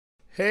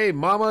Hey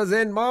mamas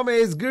and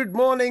mommies, good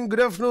morning,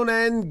 good afternoon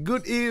and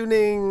good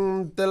evening.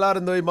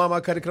 ThellarindoiMama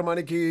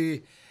కార్యక్రమానికి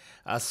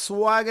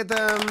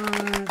స్వాగతం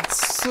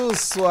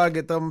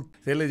సుస్వాగతం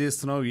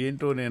తెలియజేస్తున్నాం.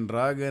 ఏంటో నేను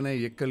రాగానే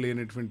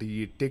ఎక్కలేనటువంటి ఈ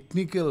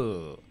టెక్నికల్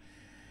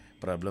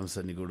ప్రాబ్లమ్స్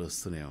అన్నీ కూడా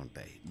వస్తూనే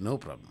ఉంటాయి. No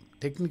problem.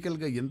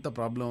 టెక్నికల్గా ఎంత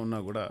ప్రాబ్లం ఉన్నా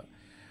కూడా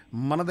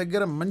మన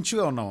దగ్గర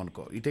మంచిగా ఉన్నాం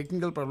అనుకో, ఈ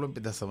టెక్నికల్ ప్రాబ్లం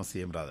పెద్ద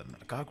సమస్య ఏం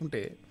రాదన్నమాట.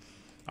 కాకుంటే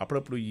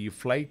అప్పుడప్పుడు ఈ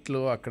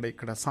ఫ్లైట్లో అక్కడ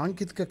ఇక్కడ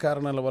సాంకేతిక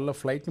కారణాల వల్ల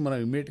ఫ్లైట్ని మనం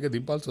ఇమ్మీడియట్గా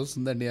దింపాల్సి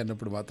వస్తుందండి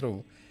అన్నప్పుడు మాత్రం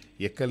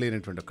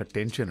ఎక్కలేనటువంటి ఒక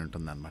టెన్షన్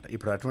ఉంటుందన్నమాట.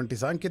 ఇప్పుడు అటువంటి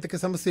సాంకేతిక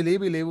సమస్యలు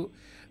ఏమీ లేవు.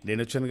 నేను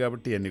వచ్చాను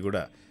కాబట్టి అన్నీ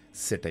కూడా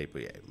సెట్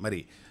అయిపోయాయి. మరి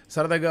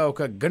సరదాగా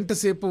ఒక గంట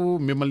సేపు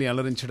మిమ్మల్ని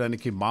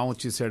అలరించడానికి మామ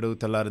వచ్చేసాడు.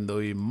 తెల్లారిందో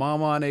ఈ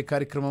మామ అనే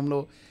కార్యక్రమంలో.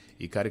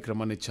 ఈ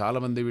కార్యక్రమాన్ని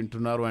చాలామంది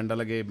వింటున్నారు. అండ్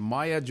అలాగే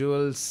మాయా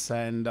జ్యువెల్స్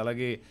అండ్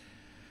అలాగే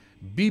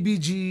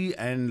BBG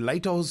and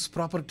light house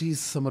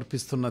properties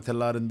సమర్పిస్తున్న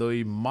తెల్లారిందో ఈ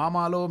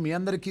మామాలో మీ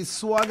అందరికీ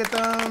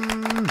స్వాగతం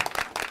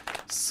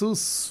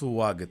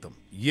సుస్వాగతం.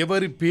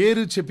 ఎవరి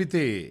పేరు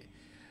చెబితే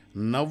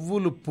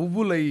నవ్వులు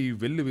పువ్వులై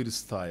వెల్లు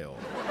విరుస్తాయో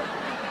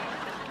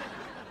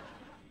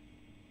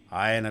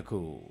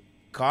ఆయనకు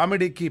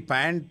కామెడీకి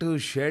ప్యాంటు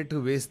షర్టు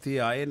వేస్తే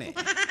ఆయనే.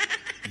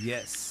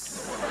 Yes,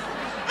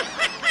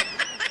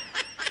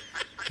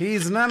 he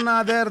is none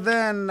other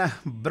than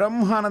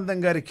Brahmanandam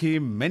గారికి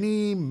many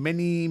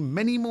many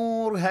many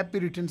more happy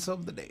returns of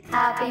the day.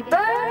 Happy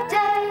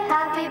birthday,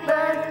 happy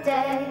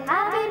birthday,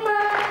 happy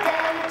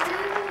birthday to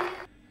you.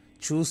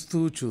 చూస్తూ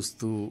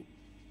చూస్తూ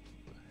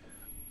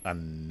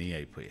అన్నీ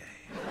అయిపోయాయి.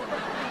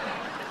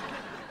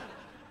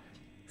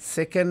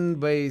 Second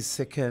by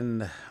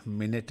second,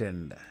 minute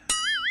and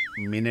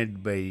minute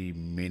by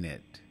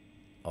minute,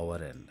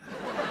 hour and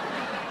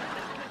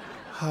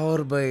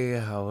hour by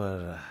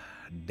our,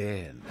 day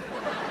end,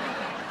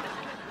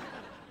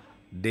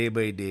 day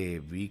by day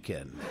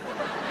weekend,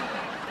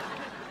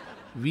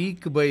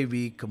 week by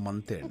week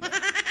month end,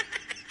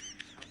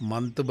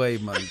 month by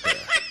month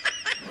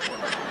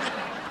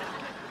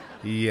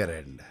year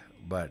end,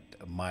 but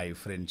my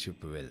friendship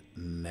will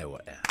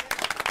never end.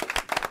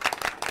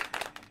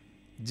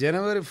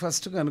 January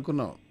 1st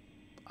అనుకున్నాం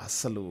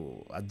అస్సలు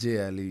అది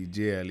చేయాలి ఇది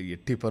చేయాలి,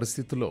 ఎట్టి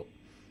పరిస్థితుల్లో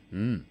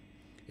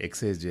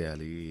exercise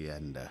చేయాలి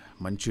and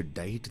మంచి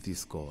డైట్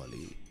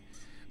తీసుకోవాలి,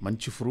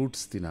 మంచి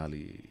ఫ్రూట్స్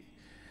తినాలి,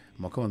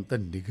 ముఖం అంతా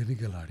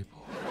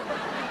నిగనిగలాడిపోవాలి.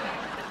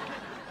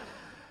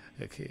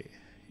 ఓకే,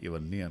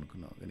 ఇవన్నీ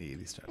అనుకున్నాం కానీ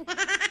ఏది స్టార్ట్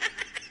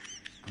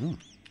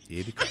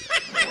ఏది కాదు.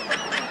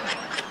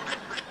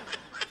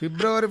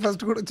 ఫిబ్రవరి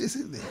 1 కూడా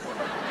వచ్చేసింది.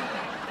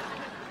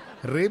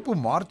 రేపు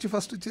మార్చి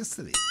 1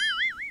 వచ్చేస్తుంది.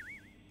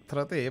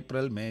 తర్వాత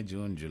ఏప్రిల్, మే,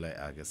 June, July,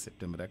 August,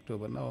 September,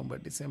 October,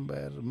 November,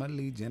 December,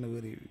 మళ్ళీ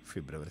జనవరి,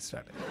 ఫిబ్రవరి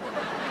స్టార్ట్ అయింది.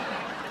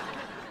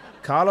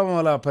 కాలం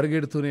అలా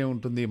పరిగెడుతూనే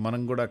ఉంటుంది.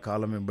 మనం కూడా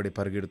కాలం వెంబడి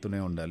పరిగెడుతూనే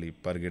ఉండాలి.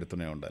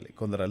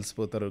 కొందరు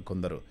అలసిపోతారు,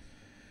 కొందరు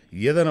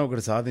ఏదైనా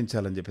ఒకటి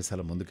సాధించాలని చెప్పేసి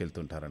అలా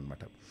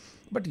ముందుకెళ్తుంటారనమాట.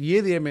 బట్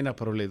ఏది ఏమైనా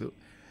పర్వాలేదు.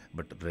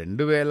 బట్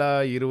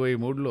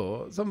 2023లో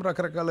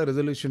రకరకాల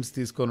రెజల్యూషన్స్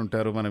తీసుకొని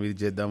ఉంటారు. మనం ఇది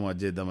చేద్దాము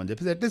అది చేద్దామని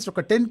చెప్పేసి అట్లీస్ట్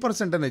ఒక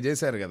 10% అనేది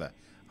చేశారు కదా,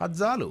 అది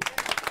చాలు.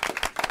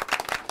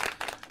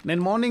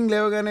 నేను మార్నింగ్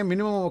లేవగానే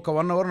మినిమం ఒక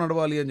 1 అవర్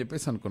నడవాలి అని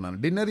చెప్పేసి అనుకున్నాను.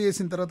 డిన్నర్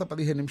చేసిన తర్వాత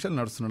 15 నిమిషాలు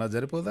నడుస్తున్నాను, అది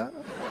సరిపోదా?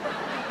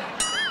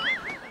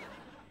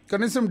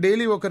 కనీసం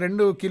డైలీ ఒక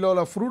 2 కిలోల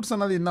ఫ్రూట్స్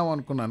అన్నది తిందాం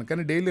అనుకున్నాను,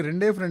 కానీ డైలీ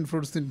 2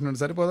 ఫ్రూట్స్ తింటున్నాను,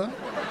 సరిపోదా?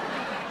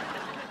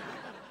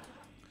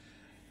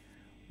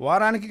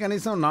 వారానికి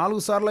కనీసం 4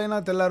 సార్లు అయినా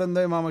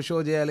తెల్లారిందో మామ షో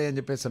చేయాలి అని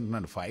చెప్పేసి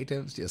అంటున్నాను. 5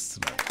 times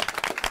చేస్తున్నాను.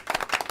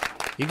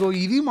 ఇగో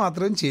ఇది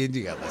మాత్రం చేంజ్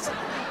కాదు అసలు.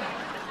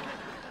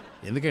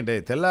 ఎందుకంటే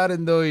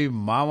తెల్లారిందో ఈ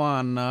మామ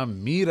అన్నా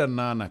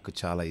మీరన్నా నాకు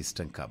చాలా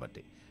ఇష్టం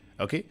కాబట్టి.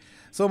 ఓకే,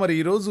 సో మరి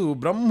ఈరోజు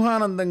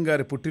బ్రహ్మానందం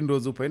గారి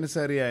పుట్టినరోజు.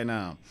 పోయినసారి ఆయన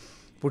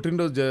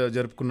పుట్టినరోజు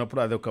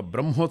జరుపుకున్నప్పుడు అదొక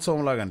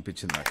బ్రహ్మోత్సవంలాగా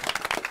అనిపించింది నాకు.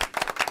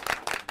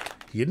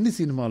 ఎన్ని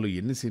సినిమాలు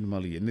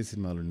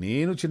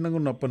నేను చిన్నగా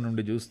ఉన్నప్పటి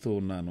నుండి చూస్తూ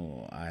ఉన్నాను.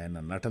 ఆయన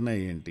నటన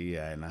ఏంటి,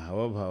 ఆయన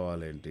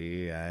హావభావాలేంటి,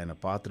 ఆయన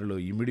పాత్రలో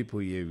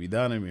ఇమిడిపోయే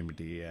విధానం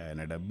ఏమిటి, ఆయన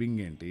డబ్బింగ్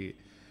ఏంటి,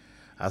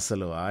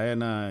 అసలు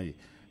ఆయన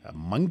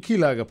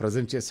మంకీలాగా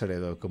ప్రజెంట్ చేస్తాడు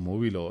ఏదో ఒక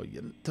మూవీలో,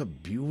 ఎంత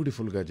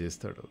బ్యూటిఫుల్గా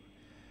చేస్తాడు.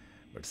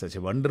 But such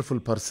a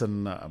wonderful person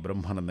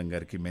Brahmanandam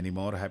గారికి many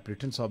more happy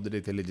returns of the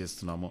day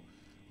తెలియజేస్తున్నాము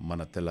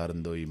మన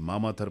తెల్లారిందో ఈ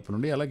మామ తరపు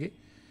నుండి. అలాగే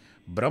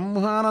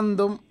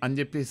బ్రహ్మానందం అని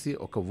చెప్పేసి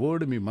ఒక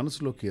వర్డ్ మీ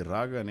మనసులోకి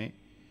రాగానే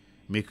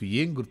మీకు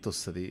ఏం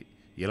గుర్తొస్తుంది,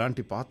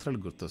 ఎలాంటి పాత్రలు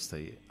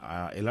గుర్తొస్తాయి,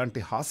 ఎలాంటి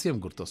హాస్యం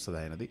గుర్తొస్తుంది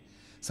ఆయనది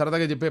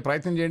సరదాగా చెప్పే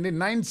ప్రయత్నం చేయండి.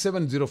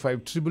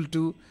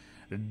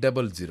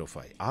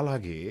 9705222005.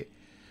 అలాగే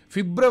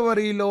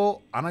ఫిబ్రవరిలో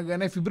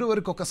అనగానే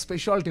ఫిబ్రవరికి ఒక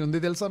స్పెషాలిటీ ఉంది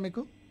తెలుసా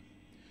మీకు?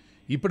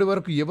 ఇప్పటి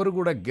వరకు ఎవరు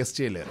కూడా గెస్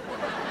చేయలేరు.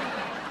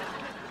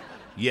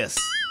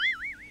 ఎస్,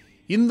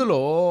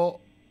 ఇందులో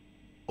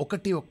ఒక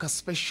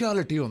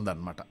స్పెషాలిటీ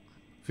ఉందన్నమాట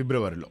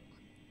ఫిబ్రవరిలో.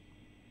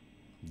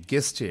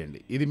 గెస్ చేయండి.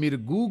 ఇది మీరు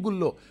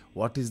గూగుల్లో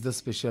what is the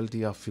speciality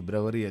of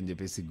February అని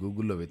చెప్పేసి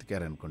గూగుల్లో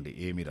వెతికారనుకోండి,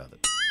 ఏమీ రాదు.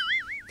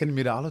 కానీ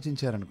మీరు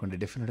ఆలోచించారనుకోండి,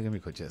 డెఫినెట్గా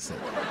మీకు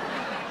వచ్చేస్తుంది.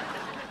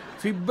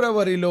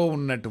 ఫిబ్రవరిలో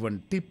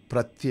ఉన్నటువంటి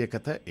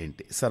ప్రత్యేకత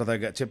ఏంటి?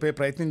 సరదాగా చెప్పే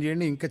ప్రయత్నం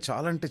చేయండి. ఇంకా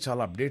చాలా అంటే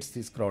చాలా అప్డేట్స్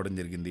తీసుకురావడం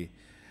జరిగింది.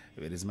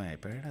 Where is my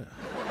iPad?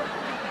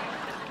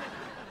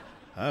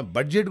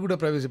 Budget కూడా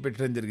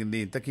ప్రవేశపెట్టడం జరిగింది.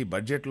 ఇంతకీ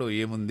బడ్జెట్లో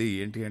ఏముంది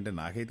ఏంటి అంటే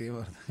నాకైతే ఏం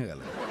అర్థం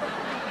కాలేదు.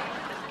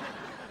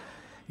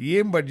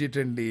 ఏం బడ్జెట్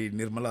అండి?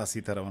 నిర్మలా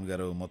సీతారామన్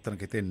గారు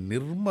మొత్తానికైతే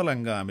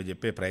నిర్మలంగా ఆమె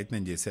చెప్పే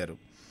ప్రయత్నం చేశారు.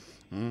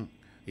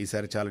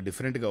 ఈసారి చాలా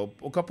డిఫరెంట్గా.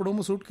 ఒకప్పుడు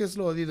సూట్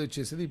కేసులో అది ఇది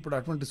వచ్చేసేది. ఇప్పుడు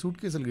అటువంటి సూట్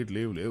కేసులు గిట్ల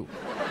లేవు.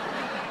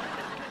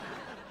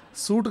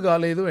 సూట్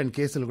కాలేదు అండ్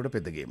కేసులు కూడా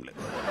పెద్దగా ఏం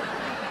లేవు.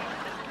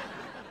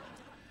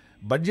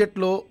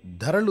 బడ్జెట్లో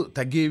ధరలు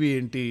తగ్గేవి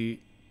ఏంటి?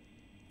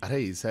 అరే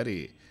ఈసారి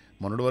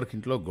మొన్నటి వరకు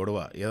ఇంట్లో గొడవ,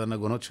 ఏదన్నా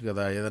కొనొచ్చు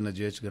కదా, ఏదన్నా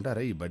చేయొచ్చు కంటే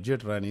అరే ఈ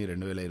బడ్జెట్ రాని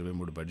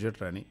 2023 బడ్జెట్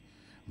రాని,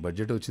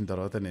 బడ్జెట్ వచ్చిన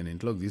తర్వాత నేను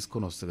ఇంట్లోకి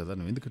తీసుకొని వస్తా కదా,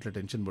 నువ్వు ఎందుకు ఇట్లా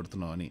టెన్షన్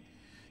పడుతున్నావు అని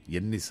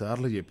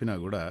ఎన్నిసార్లు చెప్పినా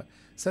కూడా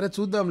సరే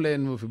చూద్దాంలే,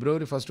 నువ్వు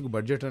ఫిబ్రవరి 1కు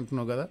బడ్జెట్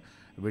అంటున్నావు కదా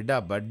బిడ్డ,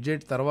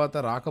 బడ్జెట్ తర్వాత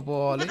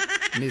రాకపోవాలి,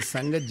 నీ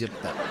సంగతి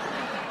చెప్తా.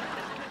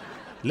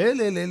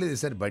 లేదు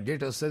సరే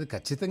బడ్జెట్ వస్తుంది,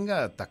 ఖచ్చితంగా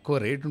తక్కువ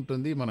రేట్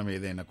ఉంటుంది మనం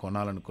ఏదైనా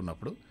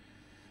కొనాలనుకున్నప్పుడు.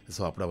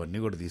 సో అప్పుడు అవన్నీ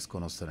కూడా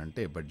తీసుకొని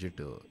వస్తానంటే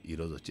బడ్జెట్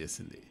ఈరోజు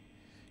వచ్చేసింది.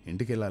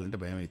 ఇంటికి వెళ్ళాలంటే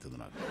భయం అవుతుంది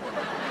నాకు.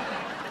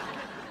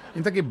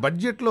 ఇంతకీ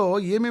బడ్జెట్లో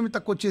ఏమేమి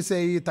తక్కువ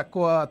వచ్చేసాయి?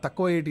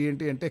 తక్కువ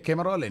ఏంటి అంటే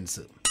కెమెరా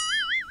లెన్స్.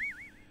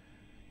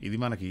 ఇది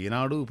మనకి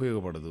ఏనాడు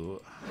ఉపయోగపడదు.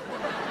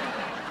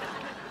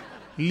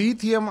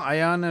 లీథియం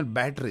అయాన్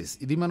బ్యాటరీస్,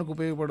 ఇది మనకు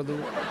ఉపయోగపడదు.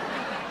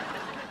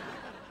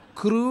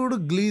 క్రూడ్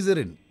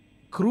గ్లీజరిన్,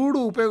 క్రూడ్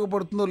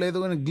ఉపయోగపడుతుందో లేదో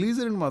కానీ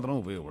గ్లీజరిన్ మాత్రం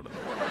ఉపయోగపడదు.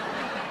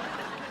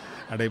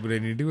 అంటే ఇప్పుడు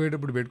నేను ఇంటికి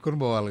పోయేటప్పుడు పెట్టుకొని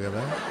పోవాలి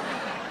కదా,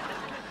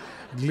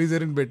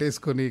 గ్లీజరిన్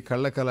పెట్టేసుకొని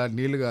కళ్ళకలా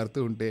నీళ్లు గారుతూ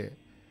ఉంటే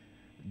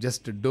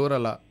జస్ట్ డోర్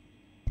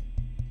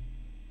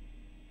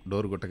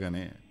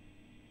కొట్టగానే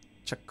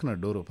చక్కన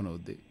డోర్ ఓపెన్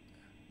అవుద్ది,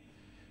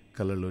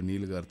 కళ్ళల్లో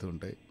నీళ్లు గారుతూ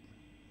ఉంటాయి.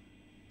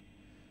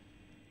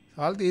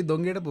 వాళ్ళది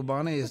దొంగేడపు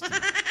బాగానే చేస్తుంది.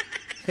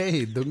 హే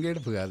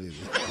దొంగేడపు కాదు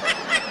ఇది.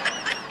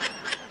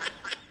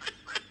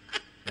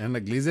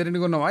 ఏమన్నా గ్లీజరిన్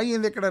కొన్నావా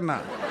ఏంది ఎక్కడన్నా?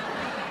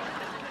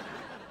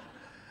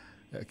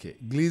 ఓకే,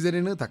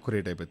 గ్లీజరిన్ తక్కువ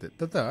రేట్ అయిపోతుంది.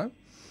 తర్వాత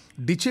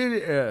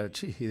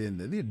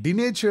ఇదేంది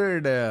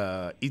డినేచర్డ్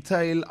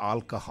ఇథైల్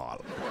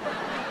ఆల్కహాల్.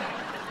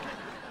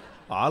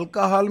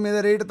 ఆల్కహాల్ మీద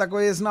రేటు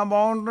తక్కువ చేసినా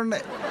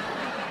బాగుంటుండే,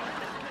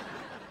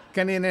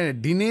 కానీ నేను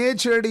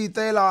డినేచర్డ్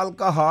ఇథైల్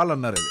ఆల్కహాల్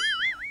అన్నారు అది.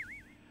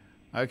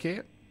 ఓకే,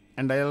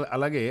 అండ్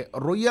అలాగే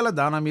రొయ్యల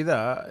దానా మీద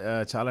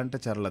చాలా అంటే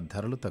చాలా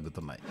ధరలు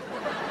తగ్గుతున్నాయి.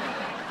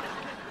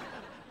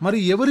 మరి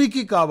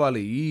ఎవరికి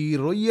కావాలి ఈ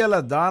రొయ్యల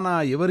దానా?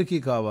 ఎవరికి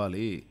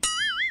కావాలి?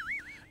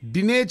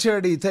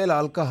 డినేచర్డ్ ఇథైల్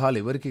ఆల్కహాల్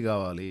ఎవరికి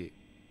కావాలి?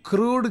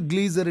 క్రూడ్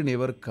గ్లీజరిన్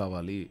ఎవరికి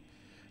కావాలి?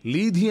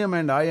 లీథియం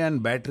అండ్ అయాన్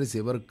బ్యాటరీస్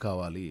ఎవరికి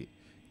కావాలి?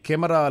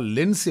 కెమెరా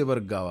లెన్స్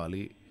ఎవరికి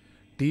కావాలి?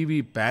 టీవీ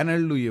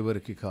ప్యానెళ్ళు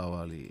ఎవరికి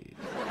కావాలి?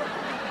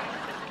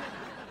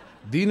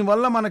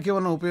 దీనివల్ల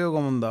మనకేమైనా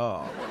ఉపయోగం ఉందా?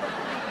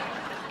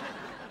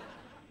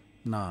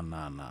 నా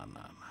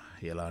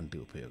ఎలాంటి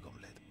ఉపయోగం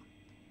లేదు.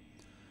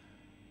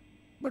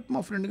 బట్ మా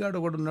ఫ్రెండ్ గాడు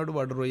ఒకడు ఉన్నాడు,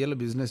 వాడు రొయ్యల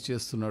బిజినెస్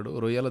చేస్తున్నాడు.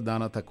 రొయ్యల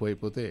దానా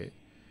తక్కువైపోతే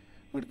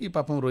వాడికి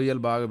పాపం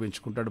రొయ్యలు బాగా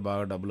పెంచుకుంటాడు,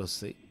 బాగా డబ్బులు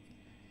వస్తాయి.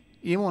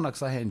 ఏమో నాకు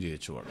సహాయం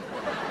చేయొచ్చు వాడు.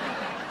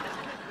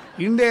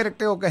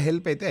 ఇండైరెక్ట్గా ఒక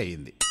హెల్ప్ అయితే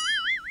అయ్యింది.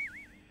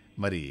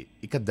 మరి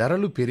ఇక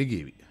ధరలు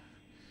పెరిగేవి.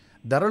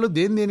 ధరలు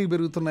దేనికి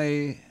పెరుగుతున్నాయి?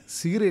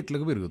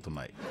 సిగరెట్లకు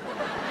పెరుగుతున్నాయి,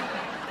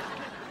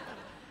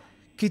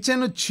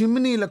 కిచెన్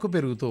చిమ్నీలకు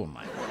పెరుగుతూ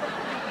ఉన్నాయి,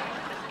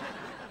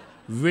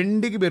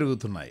 వెండికి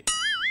పెరుగుతున్నాయి,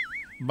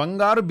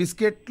 బంగారు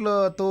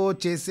బిస్కెట్లతో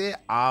చేసే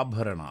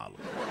ఆభరణాలు,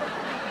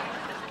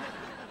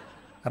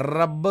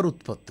 రబ్బర్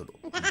ఉత్పత్తులు,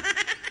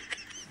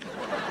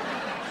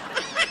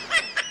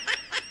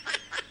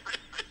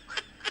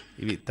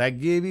 ఇవి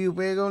తగ్గేవి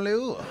ఉపయోగం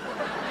లేవు,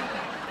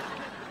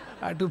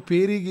 అటు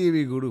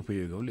పెరిగేవి కూడా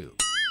ఉపయోగం లేవు.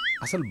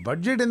 అసలు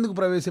బడ్జెట్ ఎందుకు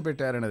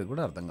ప్రవేశపెట్టారనేది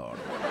కూడా అర్థం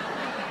కావడం.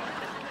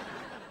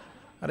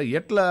 అరే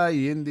ఎట్లా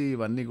ఏంది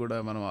ఇవన్నీ కూడా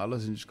మనం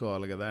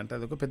ఆలోచించుకోవాలి కదా. అంటే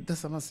అదొక పెద్ద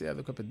సమస్య,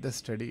 అదొక పెద్ద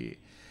స్టడీ.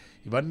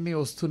 ఇవన్నీ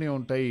వస్తూనే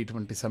ఉంటాయి,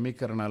 ఇటువంటి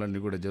సమీకరణాలన్నీ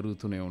కూడా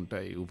జరుగుతూనే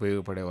ఉంటాయి.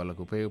 ఉపయోగపడే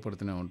వాళ్ళకు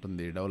ఉపయోగపడుతూనే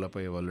ఉంటుంది, డెవలప్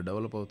అయ్యే వాళ్ళు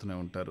డెవలప్ అవుతూనే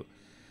ఉంటారు.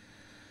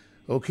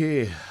 ఓకే,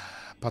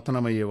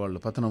 పతనమయ్యే వాళ్ళు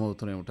పతనం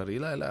అవుతూనే ఉంటారు.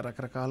 ఇలా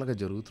రకరకాలుగా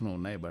జరుగుతూనే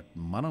ఉన్నాయి. బట్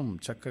మనం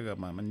చక్కగా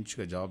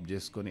మంచిగా జాబ్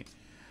చేసుకొని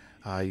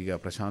హాయిగా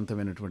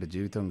ప్రశాంతమైనటువంటి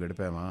జీవితం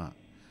గడిపామా,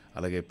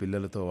 అలాగే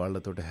పిల్లలతో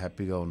వాళ్ళతోటి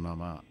హ్యాపీగా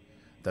ఉన్నామా,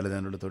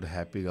 తల్లిదండ్రులతో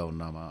హ్యాపీగా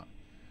ఉన్నామా,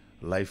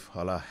 లైఫ్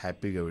అలా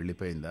హ్యాపీగా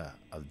వెళ్ళిపోయిందా,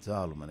 అది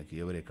చాలు మనకి.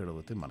 ఎవరు ఎక్కడ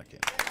పోతే మనకే.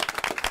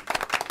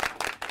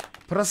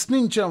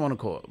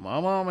 ప్రశ్నించామనుకో,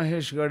 మామా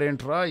మహేష్ గారు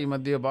ఏంట్రా ఈ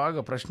మధ్య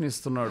బాగా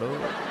ప్రశ్నిస్తున్నాడు,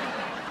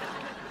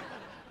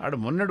 ఆడు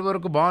మొన్నటి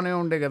వరకు బాగానే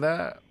ఉండే కదా,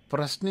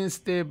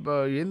 ప్రశ్నిస్తే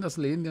ఏంది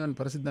అసలు ఏంది అని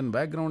పరిస్థితి, దాని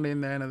బ్యాక్గ్రౌండ్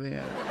ఏంది ఆయనది?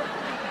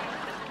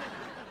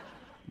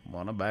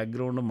 మన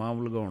బ్యాక్గ్రౌండ్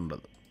మామూలుగా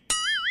ఉండదు,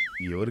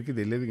 ఎవరికి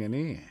తెలియదు,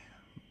 కానీ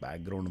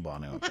బ్యాక్గ్రౌండ్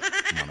బాగానే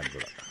ఉంటుంది మనకు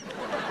కూడా.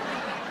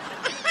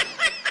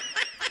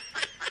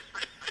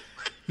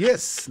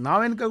 ఎస్, నా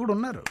వెనుక కూడా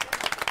ఉన్నారు.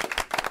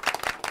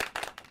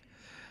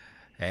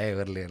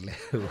 ఎవరు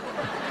లేరు,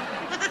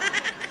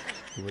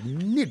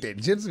 ఇవన్నీ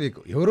టెన్షన్స్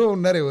మీకు. ఎవరో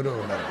ఉన్నారు.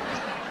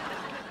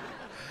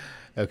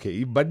 ఓకే,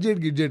 ఈ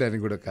గిడ్జెట్ అని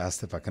కూడా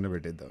కాస్త పక్కన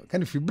పెట్టేద్దాం.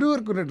 కానీ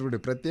ఫిబ్రవరికి ఉన్నటువంటి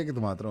ప్రత్యేకత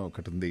మాత్రం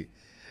ఒకటి ఉంది.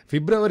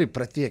 ఫిబ్రవరి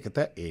ప్రత్యేకత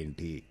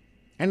ఏంటి?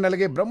 అండ్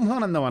అలాగే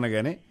బ్రహ్మానందం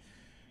అనగానే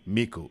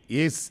మీకు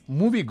ఏ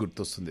మూవీ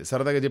గుర్తొస్తుంది?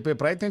 సరదాగా చెప్పే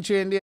ప్రయత్నం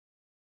చేయండి.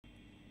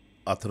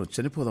 అతను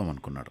చనిపోదాం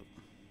అనుకున్నాడు,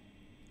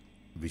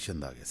 విషం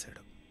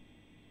తాగేశాడు,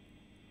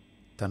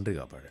 తండ్రి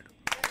కాపాడాడు.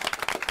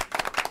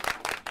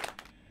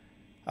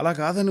 అలా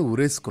కాదని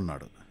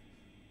ఊరేసుకున్నాడు,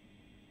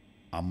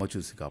 అమ్మ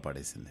చూసి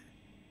కాపాడేసింది.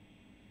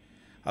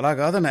 అలా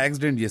కాదని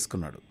యాక్సిడెంట్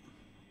చేసుకున్నాడు,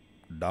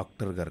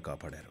 డాక్టర్ గారు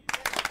కాపాడారు.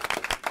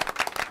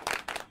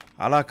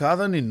 అలా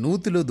కాదని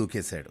నూతిలో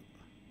దూకేశాడు,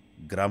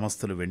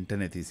 గ్రామస్తులు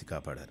వెంటనే తీసి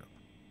కాపాడారు.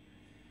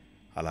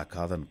 అలా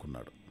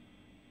కాదనుకున్నాడు,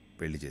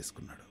 పెళ్లి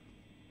చేసుకున్నాడు,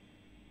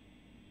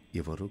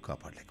 ఎవరూ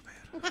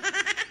కాపాడలేకపోయారు.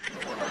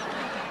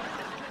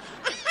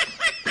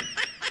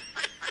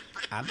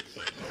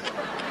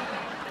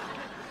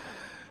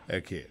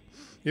 ఓకే,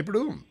 ఇప్పుడు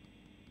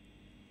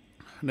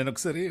నేను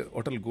ఒకసారి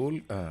హోటల్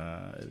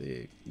ఇది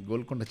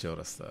గోల్కొండ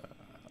చౌరస్తా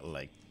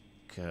లైక్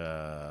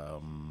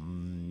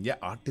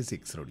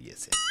ఆర్టీ6 రోడ్.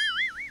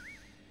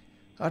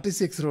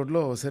 ఆర్టీ6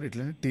 రోడ్లో ఒకసారి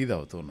ఇట్లనే టీ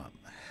తాగుతూ ఉన్నాను.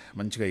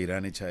 మంచిగా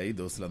ఇరానీ చాయ్,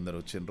 దోస్తులు అందరూ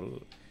వచ్చిండ్రు,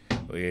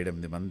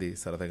 7-8 మంది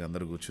సరదాగా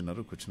అందరూ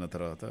కూర్చున్నారు. కూర్చున్న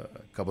తర్వాత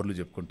కబుర్లు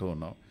చెప్పుకుంటూ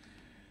ఉన్నాం.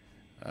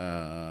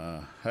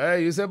 హే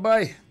యూసెఫ్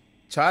భాయ్,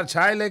 4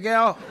 చాయ్ లేకే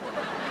आओ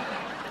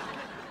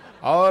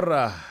और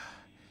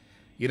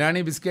ఇరానీ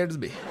బిస్కెట్స్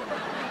బి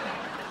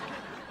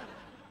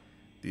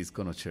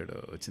తీసుకొని వచ్చాడు.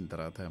 వచ్చిన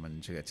తర్వాత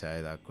మంచిగా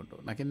ఛాయ్ తాక్కుంటూ,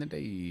 నాకేంటంటే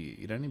ఈ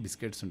ఇరానీ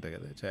బిస్కెట్స్ ఉంటాయి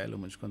కదా, ఛాయ్లో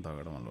ముంచుకొని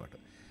తాగడం అలవాటు.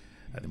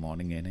 అది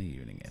మార్నింగ్ అయినా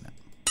ఈవినింగ్ అయినా.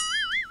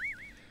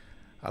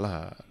 అలా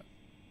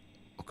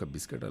ఒక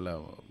బిస్కెట్ అలా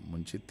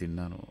ముంచి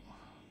తిన్నాను.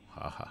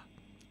 ఆహా,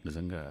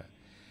 నిజంగా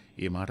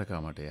ఈ మాట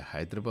కామాటే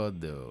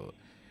హైదరాబాద్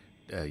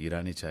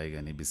ఇరానీ ఛాయ్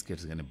కానీ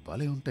బిస్కెట్స్ కానీ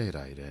భలే ఉంటాయి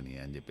రా ఇరానీ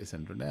అని చెప్పేసి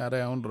అంటుండే.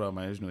 అరే అవును రా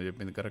మహేష్, నువ్వు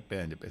చెప్పింది కరెక్టే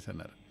అని చెప్పేసి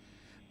అన్నారు.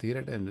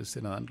 తీరా టైం చూస్తే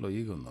నా దాంట్లో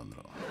ఈగ ఉంది.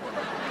 అందులో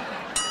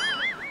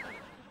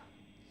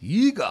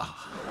ఈగ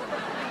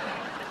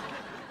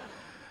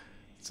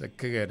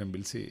చక్కగా ఆయన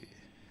పిలిచి,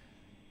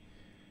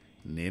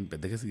 నేను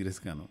పెద్దగా సీరియస్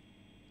కాను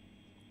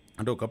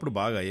అంటే, ఒకప్పుడు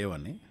బాగా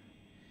అయ్యేవాడిని,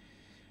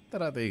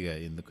 తర్వాత ఇక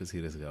ఎందుకు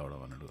సీరియస్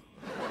కావడం అన్నాడు.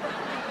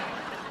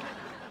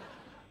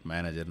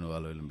 మేనేజర్ని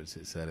వాళ్ళు వెళ్ళి పిలిచి,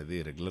 సార్ ఇది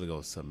రెగ్యులర్గా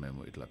వస్తాం మేము,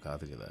 ఇట్లా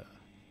కాదు కదా,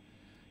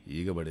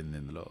 ఈగ పడింది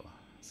ఇందులో.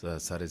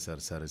 సరే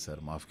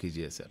సార్ మాఫ్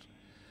కీజియే సార్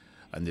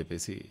అని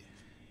చెప్పేసి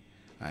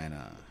ఆయన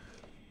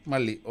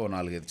మళ్ళీ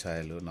 4-5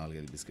 ఛాయలు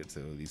 4-5 బిస్కెట్స్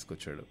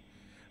తీసుకొచ్చాడు.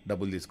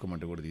 డబ్బులు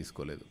తీసుకోమంటే కూడా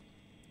తీసుకోలేదు.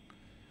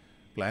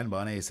 ప్లాన్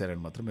బాగానే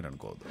వేసారని మాత్రం మీరు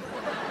అనుకోవద్దు,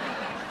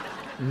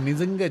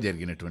 నిజంగా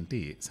జరిగినటువంటి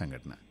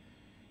సంఘటన.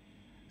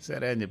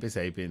 సరే అని చెప్పేసి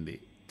అయిపోయింది.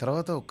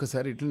 తర్వాత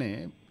ఒక్కసారి ఇట్లనే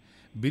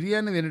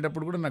బిర్యానీ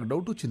తినేటప్పుడు కూడా నాకు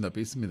డౌట్ వచ్చింది ఆ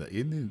పీస్ మీద,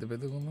 ఏంది ఇంత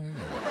పెద్దగా ఉన్నాయి.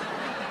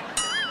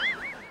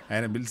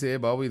 ఆయన పిలిచే,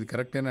 బాబు ఇది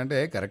కరెక్టేనా అంటే,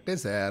 కరెక్టే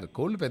సార్,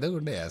 కోళ్ళు పెద్దగా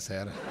ఉండేయా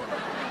సార్.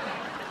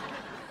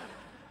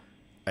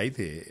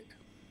 అయితే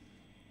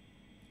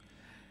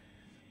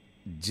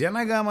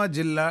జనగామ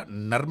జిల్లా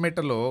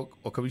నర్మెటలో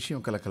ఒక విషయం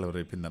కలకలం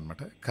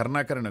రేపిందనమాట.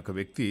 కరుణాకర్ అనే ఒక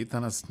వ్యక్తి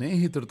తన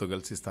స్నేహితుడితో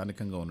కలిసి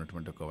స్థానికంగా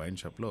ఉన్నటువంటి ఒక వైన్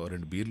షాప్లో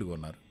 2 బీర్లు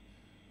కొన్నారు.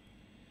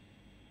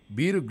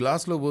 బీరు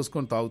గ్లాస్లో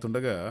పోసుకొని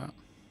తాగుతుండగా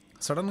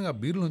సడన్గా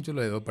బీర్ల నుంచి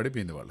ఏదో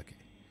పడిపోయింది వాళ్ళకి.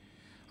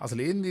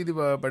 అసలు ఏంది ఇది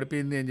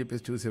పడిపోయింది అని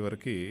చెప్పేసి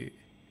చూసేవరకు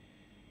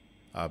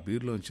ఆ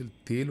బీర్లోంచి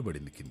తేలు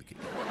పడింది కిందికి,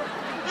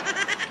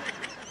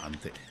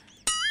 అంతే.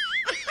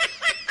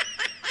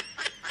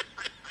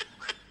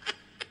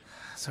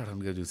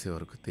 సడన్గా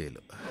చూసేవరకు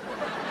తేలు,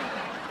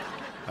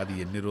 అది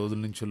ఎన్ని రోజుల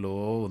నుంచో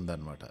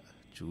ఉందన్నమాట.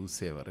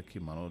 చూసేవరకు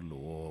మనోళ్ళు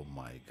ఓ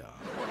మై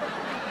గాడ్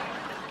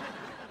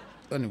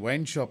అని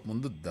వైన్ షాప్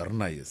ముందు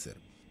ధర్నా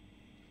చేశారు.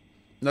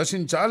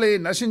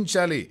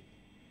 నశించాలి,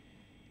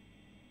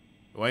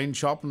 వైన్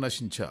షాప్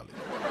నశించాలి.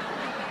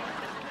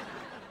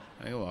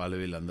 వాళ్ళు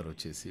వీళ్ళందరూ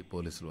వచ్చేసి,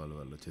 పోలీసులు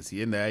వాళ్ళు వచ్చేసి,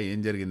 ఏందా ఏం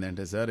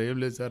జరిగిందంటే, సార్ ఏం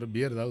లేదు సార్,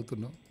 బియర్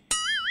తాగుతున్నాం,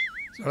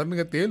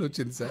 సడన్గా తేలు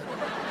వచ్చింది సార్.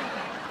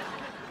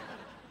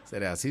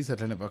 సరే ఆ సీస్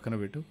అట్లనే పక్కన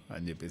పెట్టు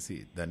అని చెప్పేసి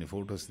దాన్ని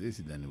ఫొటోస్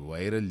తీసి దాన్ని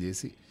వైరల్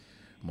చేసి,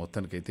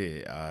 మొత్తానికైతే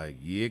ఆ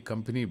ఏ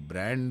కంపెనీ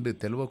బ్రాండ్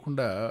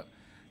తెలియకుండా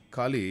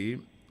ఖాళీ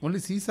ఓన్లీ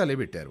సీసాలే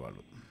పెట్టారు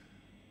వాళ్ళు.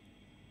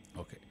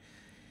 ఓకే,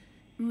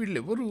 వీళ్ళు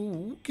ఎవరు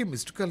ఊకే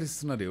మిస్డ్ కాల్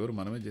ఇస్తున్నారు, ఎవరు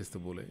మనమే చేస్తే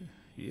పోలే.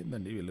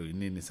 ఏందండి వీళ్ళు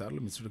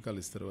ఇన్నిసార్లు మిస్డ్ కాల్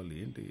ఇస్తారు, వాళ్ళు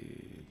ఏంటి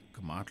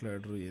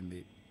మాట్లాడరు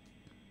ఏంది.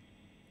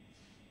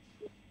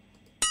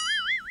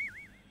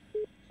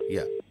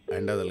 యా,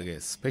 అండ్ అలాగే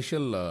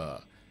స్పెషల్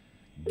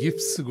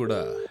గిఫ్ట్స్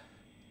కూడా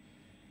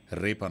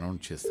రేపు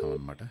అనౌన్స్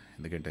చేస్తామన్నమాట.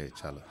 ఎందుకంటే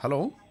చాలా హలో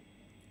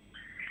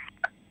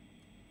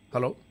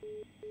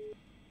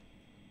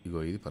ఇగో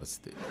ఇది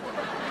పరిస్థితి.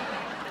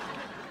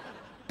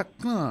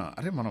 టక్న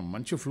అరే మనం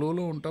మంచి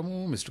ఫ్లోలో ఉంటాము,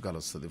 మిస్డ్ కాల్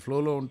వస్తుంది,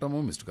 ఫ్లోలో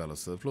ఉంటాము, మిస్డ్ కాల్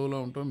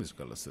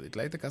వస్తుంది.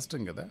 ఇట్లా అయితే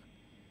కష్టం కదా.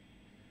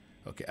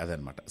 ఓకే,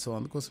 అదనమాట. సో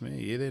అందుకోసమే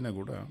ఏదైనా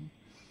కూడా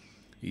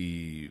ఈ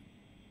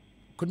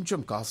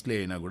కొంచెం కాస్ట్లీ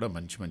అయినా కూడా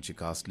మంచి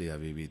కాస్ట్లీ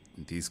అవి ఇవి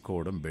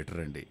తీసుకోవడం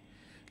బెటర్ అండి.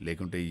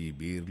 లేకుంటే ఈ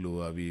బీర్లు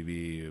అవి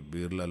ఇవి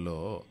బీర్లలో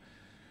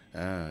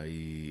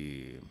ఈ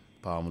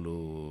పాములు,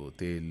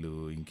 తేళ్ళు,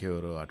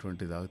 ఇంకెవరో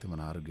అటువంటి తాగితే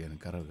మన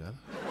ఆరోగ్యానికి ఖరాబ్ కాదు.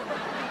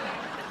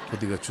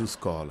 కొద్దిగా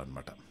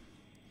చూసుకోవాలన్నమాట.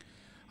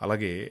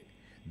 అలాగే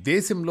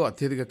దేశంలో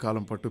అత్యధిక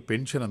కాలం పాటు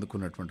పెన్షన్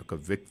అందుకున్నటువంటి ఒక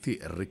వ్యక్తి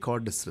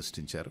రికార్డు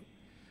సృష్టించారు.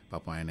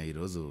 పాపం ఆయన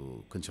ఈరోజు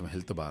కొంచెం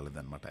హెల్త్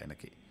బాగాలేదన్నమాట.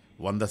 ఆయనకి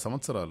 100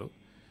 సంవత్సరాలు.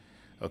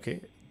 ఓకే,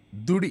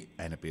 దుడి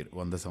ఆయన పేరు.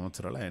 100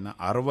 సంవత్సరాలు. ఆయన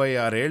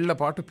 66 ఏళ్ల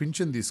పాటు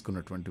పింఛన్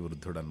తీసుకున్నటువంటి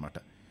వృద్ధుడు అనమాట.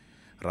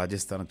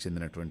 రాజస్థాన్కు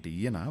చెందినటువంటి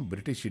ఈయన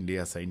బ్రిటిష్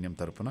ఇండియా సైన్యం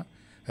తరఫున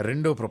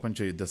 2వ ప్రపంచ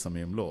యుద్ధ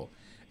సమయంలో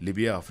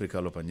లిబియా,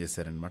 ఆఫ్రికాలో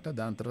పనిచేశారనమాట.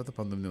 దాని తర్వాత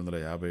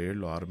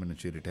 1957లో ఆర్మీ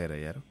నుంచి రిటైర్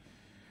అయ్యారు.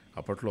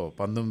 అప్పట్లో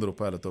 19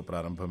 రూపాయలతో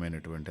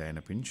ప్రారంభమైనటువంటి ఆయన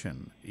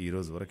పింఛన్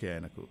ఈరోజు వరకు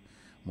ఆయనకు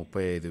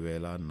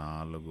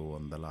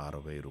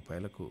 35,460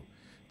 రూపాయలకు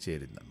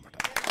చేరిందనమాట.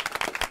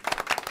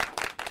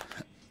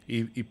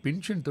 ఈ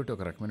పెన్షన్ తోటి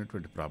ఒక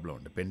రకమైనటువంటి ప్రాబ్లం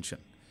ఉంది.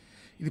 పెన్షన్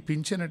ఇది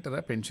పింఛన్ అంటారా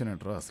పెన్షన్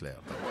అంటారా అసలే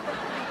అర్థం.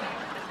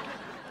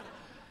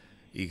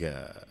 ఇక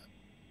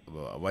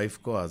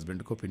వైఫ్కో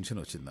హస్బెండ్కో పెన్షన్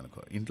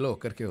వచ్చిందనుకో, ఇంట్లో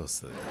ఒక్కరికే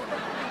వస్తుంది.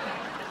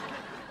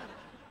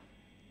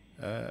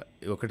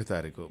 1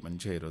 తారీఖు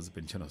మంచిగా ఈరోజు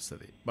పెన్షన్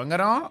వస్తుంది.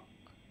 బంగారం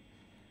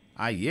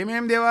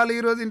ఏమేం దేవాలి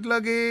ఈరోజు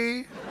ఇంట్లోకి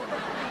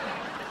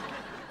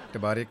అంటే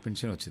భార్యకి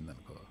పెన్షన్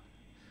వచ్చిందనుకో,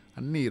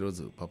 అన్నీ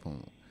ఈరోజు పాపం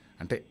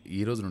అంటే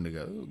ఈ రోజు నుండి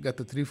కాదు, గత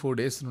 3-4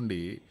 డేస్ నుండి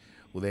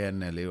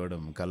ఉదయాన్నే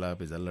లేవడం,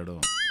 కల్లాపి చల్లడం,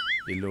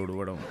 ఇల్లు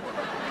ఉడవడం,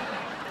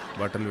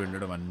 బట్టలు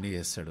విండడం అన్నీ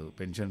చేస్తాడు.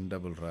 పెన్షన్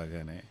డబ్బులు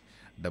రాగానే,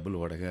 డబ్బులు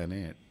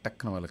పడగానే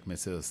టక్కున వాళ్ళకి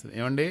మెసేజ్ వస్తుంది,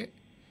 ఏమండి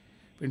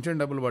పెన్షన్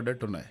డబ్బులు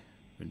పడ్డట్టున్నాయి.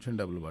 పెన్షన్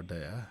డబ్బులు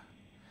పడ్డాయా,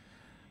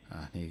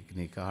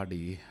 నీ కార్డు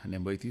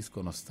నేను పోయి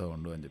తీసుకొని వస్తా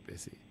ఉండు అని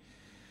చెప్పేసి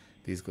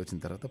తీసుకొచ్చిన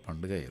తర్వాత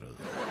పండుగ ఈరోజు.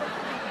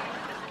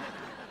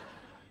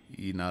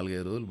 ఈ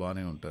 4-5 రోజులు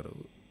బాగానే ఉంటారు.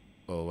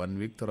 1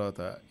 వీక్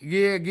తర్వాత గీ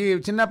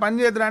చిన్న పని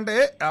చేద్దరా అంటే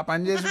ఆ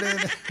పని చేసుడే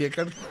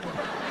ఎక్కడ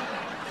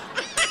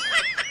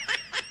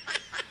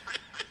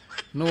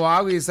నువ్వు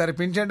ఆగు, ఈసారి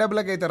పింఛన్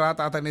డబ్బులకైతే రా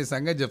తాత, నీ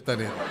సంగతి చెప్తా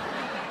నేను.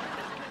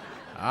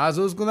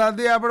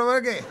 చూసుకుంది అప్పటి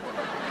వరకే.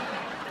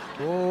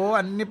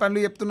 అన్ని పనులు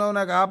చెప్తున్నావు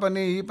నాకు, ఆ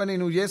పని ఈ పని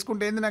నువ్వు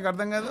చేసుకుంటే ఏంది నాకు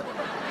అర్థం కాదు.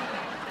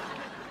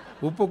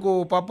 ఉప్పుకు,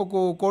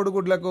 పప్పుకు,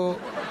 కోడిగుడ్లకు.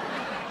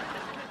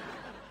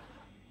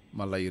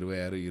 మళ్ళీ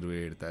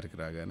 26-27 తారీఖు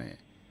రాగానే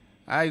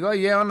ఇగో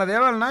ఏమన్నా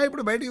దేవాలన్నా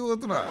ఇప్పుడు బయటికి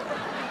పోతున్నా,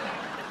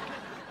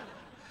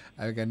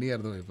 అవి అన్నీ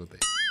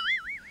అర్థమైపోతాయి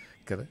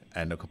కదా.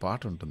 అండ్ ఒక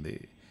పాట ఉంటుంది,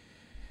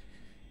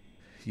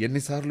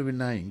 ఎన్నిసార్లు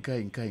విన్నా ఇంకా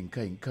ఇంకా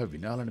ఇంకా ఇంకా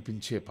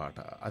వినాలనిపించే పాట.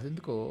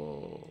 అదెందుకో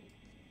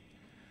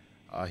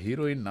ఆ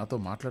హీరోయిన్ నాతో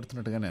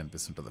మాట్లాడుతున్నట్టుగానే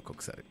అనిపిస్తుంటుంది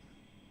ఒక్కొక్కసారి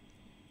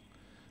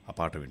ఆ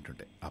పాట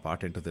వింటుంటే. ఆ పాట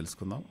ఏంటో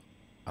తెలుసుకుందాం,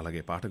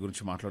 అలాగే పాట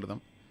గురించి మాట్లాడదాం.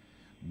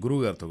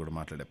 గురువుగారితో కూడా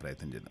మాట్లాడే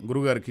ప్రయత్నం చేద్దాం.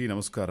 గురుగారికి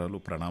నమస్కారాలు,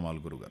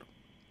 ప్రణామాలు గురుగారు.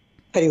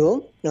 హరి ఓం,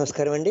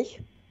 నమస్కారం అండి.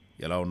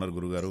 ఎలా ఉన్నారు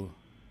గురుగారు?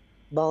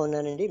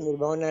 బాగున్నానండి, మీరు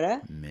బాగున్నారా?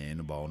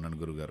 నేను బాగున్నాను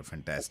గురుగారు,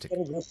 ఫెంటాస్టిక్.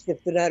 జోక్స్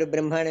చెప్తున్నారు,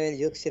 బ్రహ్మాండమైన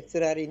జోక్స్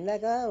చెప్తున్నారు.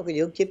 ఇందాక ఒక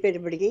జోక్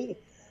చెప్పేటప్పటికి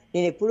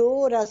నేను ఎప్పుడో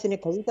రాసిన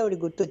కవిత ఒకటి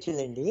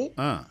గుర్తొచ్చిందండి.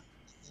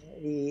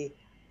 ఈ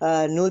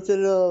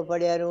నూతుల్లో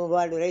పడారు,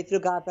 వాళ్ళు రైతులు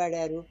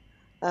కాపాడారు,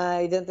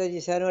 ఇదంతా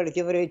చేశారు, వాళ్ళు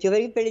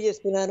చివరికి పెళ్లి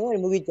చేసుకున్నాను అని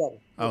ముగించారు.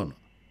 అవును,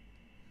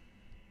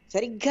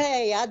 సరిగ్గా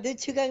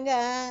యాదృచ్ఛికంగా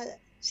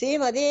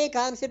సేమ్ అదే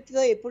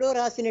కాన్సెప్ట్తో ఎప్పుడో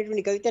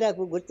రాసినటువంటి కవిత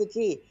నాకు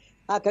గుర్తొచ్చి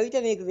ఆ కవిత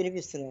మీకు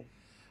వినిపిస్తున్నాను.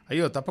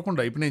 అయ్యో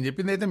తప్పకుండా. ఇప్పుడు నేను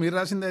చెప్పింది అయితే మీరు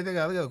రాసింది అయితే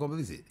కాదు కదా,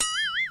 కొంపదీసి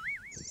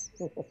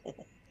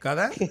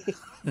కదా.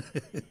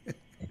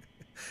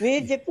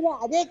 మీరు చెప్పిన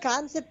అదే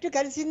కాన్సెప్ట్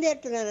కలిసిందే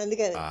అంటున్నాను,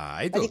 అందుకని.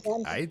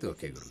 అయితే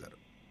ఓకే గురుగారు.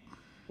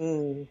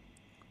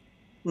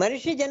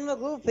 మనిషి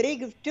జన్మకు ఫ్రీ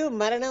గిఫ్ట్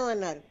మరణం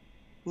అన్నారు,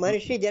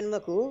 మనిషి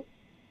జన్మకు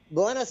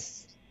బోనస్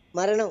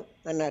మరణం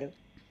అన్నారు.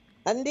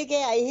 అందుకే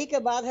ఐహిక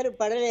బాధలు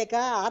పడలేక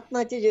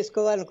ఆత్మహత్య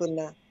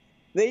చేసుకోవాలనుకున్నా,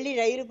 వెళ్ళి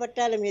రైలు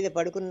పట్టాల మీద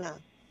పడుకున్నా.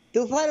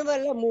 తుఫాను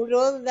వల్ల 3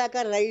 రోజుల దాకా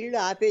రైళ్లు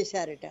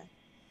ఆపేశారట.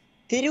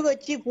 తిరిగి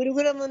వచ్చి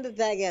పురుగుల మందు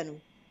తాగాను,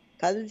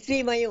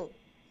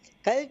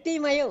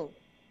 కల్తీమయం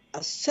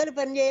అస్సలు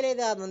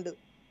పనిచేయలేదు ఆ మందు.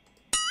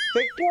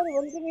 పెట్రోల్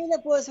ఒంటి మీద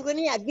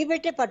పోసుకొని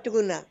అగ్గిపెట్టే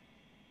పట్టుకున్నా.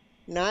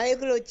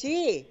 నాయకులు వచ్చి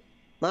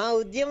మా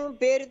ఉద్యమం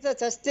పేరుతో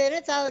చస్తేనే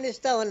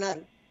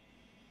చావనిస్తామన్నారు,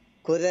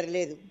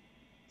 కుదరలేదు.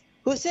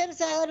 హుస్సేన్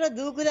సాగర్లో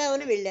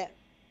దూకుదామని వెళ్ళా,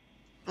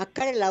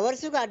 అక్కడ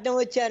లవర్స్కు అడ్డం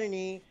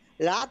వచ్చానని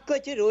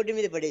లాక్కొచ్చి రోడ్డు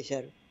మీద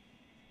పడేశారు.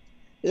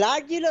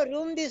 లాడ్జీలో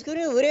రూమ్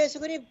తీసుకుని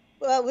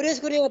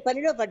ఉరేసుకునే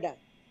పనిలో పడ్డా.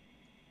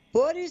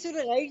 పోలీసులు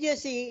రైడ్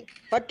చేసి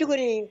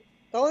పట్టుకుని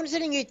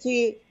కౌన్సిలింగ్ ఇచ్చి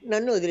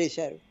నన్ను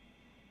వదిలేశారు.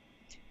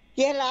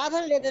 ఏ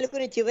లాభం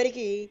లేదనుకుని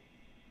చివరికి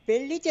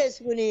పెళ్లి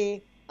చేసుకుని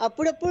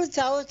అప్పుడప్పుడు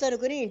చావచ్చు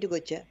అనుకుని ఇంటికి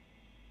వచ్చా.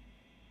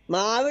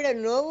 మా ఆవిడ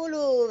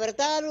నోవులు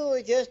వ్రతాలు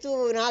చేస్తూ,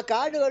 నా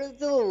కాళ్ళు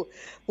కడుగుతూ,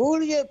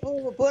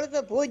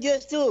 పూలతో పూజ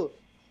చేస్తూ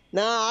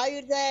నా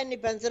ఆయుర్దాయాన్ని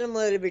పెంచడం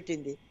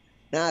మొదలుపెట్టింది.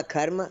 నా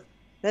కర్మ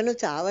నన్ను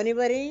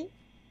చావనివ్వరి.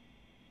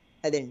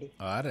 అదండి.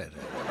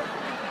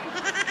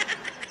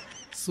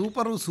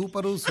 Super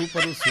super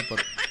super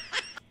super.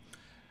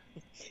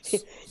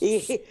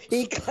 ఈ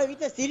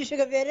కవిత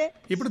శీర్షిక పేరే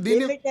ఇప్పుడు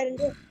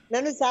పెట్టారంటే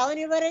నన్ను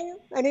చావనివ్వరే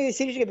అని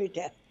శీర్షిక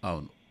పెట్టారు.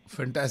 అవును,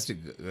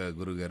 ఫెంటాస్టిక్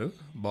గురుగారు,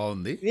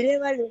 బాగుంది.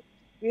 వినేవాళ్ళు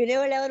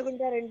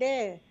ఏమనుకుంటారంటే,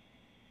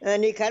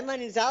 నీ కర్మ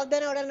నేను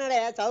చావుద్దని ఎవడన్నాడా,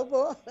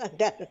 చావుకో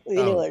అంటారు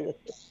వినేవాళ్ళు.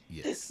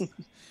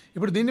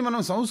 ఇప్పుడు దీన్ని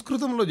మనం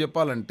సంస్కృతంలో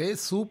చెప్పాలంటే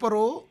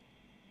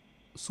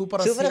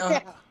సూపరస్య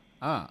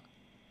ఆ,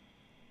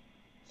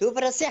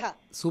 సూపరస్య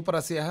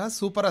సూపరస్య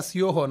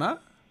సూపరస్యోహోనా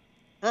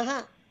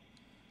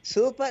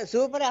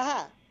సూపరః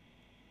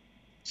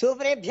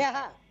సూపరేభ్యః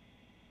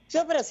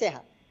సూపరస్య.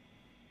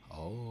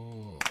 ఓ,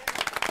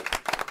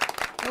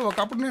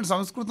 ఒకప్పుడు నేను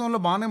సంస్కృతంలో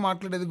బాగానే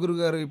మాట్లాడేది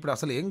గురుగారు, ఇప్పుడు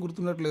అసలు ఏం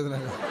గుర్తున్నట్లేదు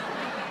నాకు.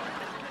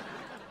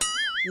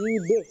 ఈ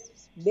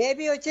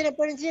బేబీ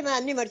వచ్చినప్పటి నుంచి మా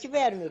అన్ని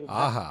మర్చిపోయారు మీరు.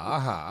 ఆహా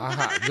ఆహా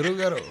ఆహా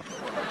గురువుగారు.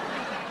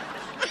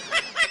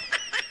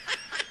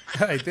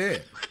 అయితే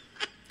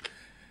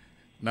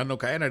నన్ను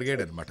ఒక ఆయన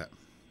అడిగాడు అనమాట,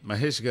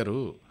 మహేష్ గారు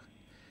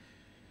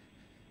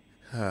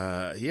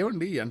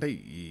ఏమండి అంటే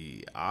ఈ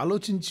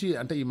ఆలోచించి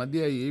అంటే ఈ మధ్య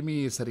ఏమీ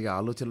సరిగా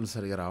ఆలోచనలు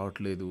సరిగా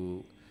రావట్లేదు,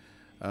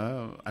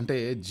 అంటే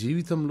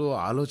జీవితంలో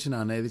ఆలోచన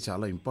అనేది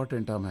చాలా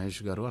ఇంపార్టెంటా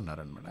మహేష్ గారు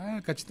అన్నారనమాట.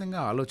 ఖచ్చితంగా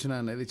ఆలోచన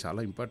అనేది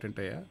చాలా ఇంపార్టెంట్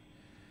అయ్యా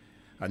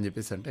అని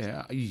చెప్పేసి అంటే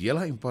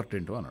ఎలా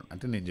ఇంపార్టెంటు అన్నాడు.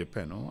 అంటే నేను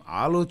చెప్పాను,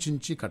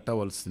 ఆలోచించి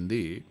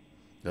కట్టవలసింది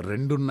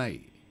రెండున్నాయి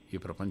ఈ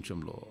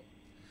ప్రపంచంలో,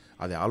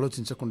 అది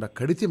ఆలోచించకుండా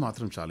కడితే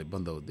మాత్రం చాలా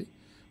ఇబ్బంది అవుద్ది,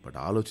 బట్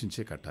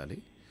ఆలోచించే కట్టాలి.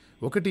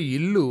 ఒకటి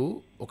ఇల్లు,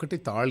 ఒకటి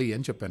తాళి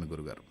అని చెప్పాను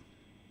గురుగారు.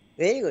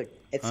 Very good,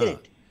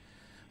 excellent.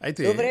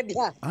 అయితే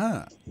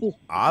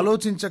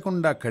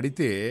ఆలోచించకుండా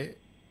కడితే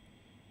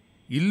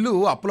ఇల్లు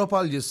అప్పుల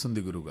పాలు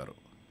చేస్తుంది గురుగారు,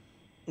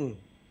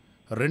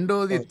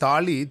 రెండోది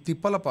తాళి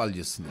తిప్పల పాలు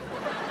చేస్తుంది.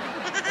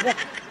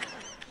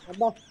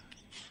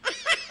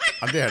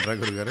 అదే అట్రా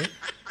గురుగారు.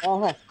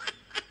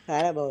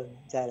 చాలా బాగుంది,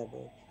 చాలా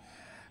బాగుంది.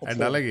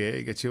 అండ్ అలాగే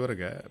ఇక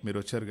చివరిగా మీరు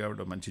వచ్చారు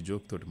కాబట్టి మంచి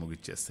జోక్ తోటి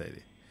ముగిచ్చేస్తా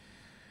ఇది.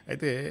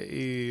 అయితే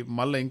ఈ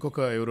మళ్ళీ ఇంకొక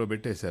ఎవరో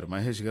పెట్టేశారు,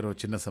 మహేష్ గారు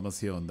చిన్న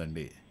సమస్య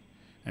ఉందండి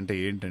అంటే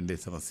ఏంటండి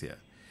సమస్య?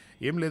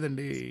 ఏం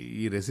లేదండి,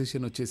 ఈ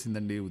రెసెషన్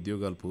వచ్చేసిందండి,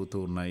 ఉద్యోగాలు పోతూ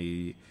ఉన్నాయి,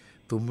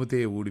 తుమ్మితే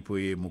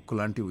ఊడిపోయే ముక్కు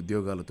లాంటి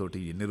ఉద్యోగాలతోటి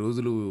ఎన్ని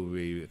రోజులు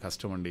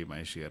కష్టం అండి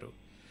మహేష్ గారు.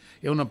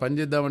 ఏమన్నా పని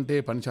చేద్దామంటే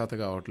పని చేత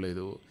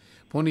కావట్లేదు,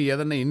 పోనీ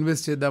ఏదన్నా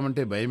ఇన్వెస్ట్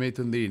చేద్దామంటే భయం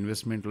అవుతుంది,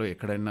 ఇన్వెస్ట్మెంట్లో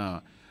ఎక్కడైనా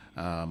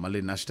మళ్ళీ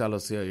నష్టాలు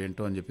వస్తాయో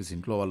ఏంటో అని చెప్పేసి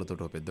ఇంట్లో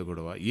వాళ్ళతో పెద్ద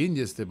గొడవ. ఏం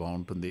చేస్తే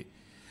బాగుంటుంది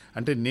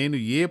అంటే నేను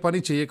ఏ పని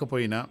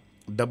చేయకపోయినా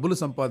డబ్బులు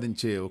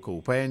సంపాదించే ఒక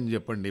ఉపాయం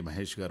చెప్పండి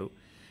మహేష్ గారు,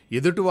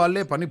 ఎదుటి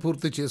వాళ్ళే పని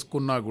పూర్తి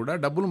చేసుకున్నా కూడా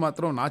డబ్బులు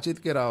మాత్రం నా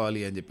చేతికే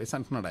రావాలి అని చెప్పేసి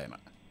అంటున్నాడు ఆయన.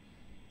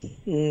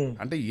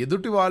 అంటే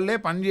ఎదుటి వాళ్ళే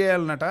పని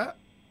చేయాలన్నట,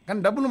 కానీ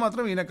డబ్బులు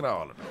మాత్రం ఈయనకు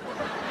రావాలట.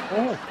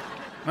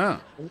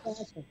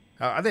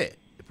 అదే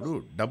ఇప్పుడు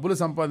డబ్బులు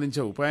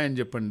సంపాదించే ఉపాయం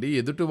చెప్పండి,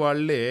 ఎదుటి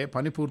వాళ్ళే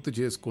పని పూర్తి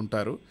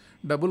చేసుకుంటారు,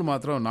 డబ్బులు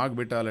మాత్రం నాకు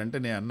పెట్టాలంటే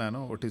నేను అన్నాను,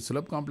 ఒకటి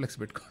సులభ్ కాంప్లెక్స్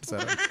పెట్టుకోండి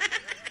సార్.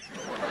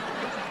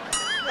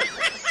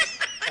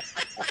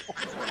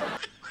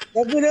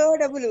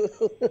 డబ్బులు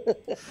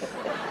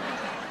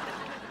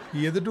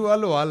ఎదుటి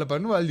వాళ్ళు వాళ్ళ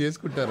పని వాళ్ళు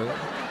చేసుకుంటారు,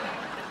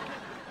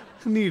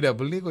 నీ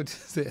డబ్బులు నీకు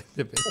వచ్చేస్తే అని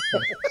చెప్పేసి.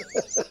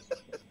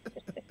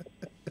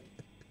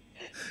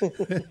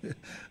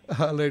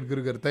 ఆల్ రైట్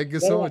గురుగారు, థ్యాంక్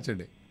యూ సో మచ్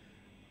అండి.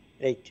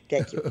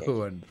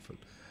 వండర్ఫుల్.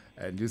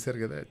 అండ్ చూశారు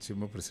కదా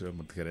చిమ్మపురి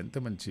శ్రీరామూర్తి గారు ఎంత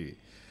మంచి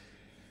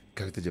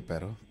కవిత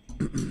చెప్పారో.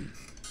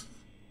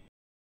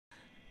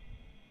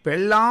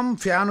 పెళ్ళాం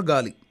ఫ్యాను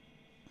గాలి,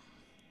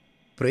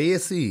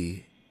 ప్రేయసి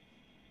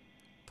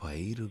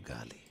పైరు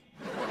గాలి,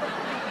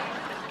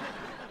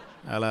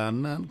 అలా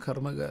అన్నాను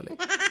కర్మగాలి,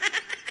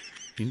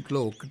 ఇంట్లో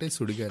ఒక్కటే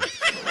సుడిగాలి.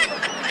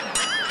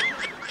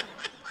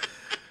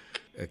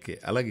 ఓకే,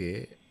 అలాగే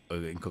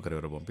ఇంకొకరు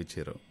ఎవరో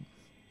పంపించారు,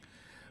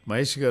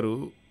 మహేష్ గారు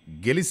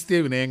గెలిస్తే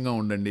వినయంగా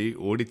ఉండండి,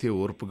 ఓడితే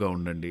ఓర్పుగా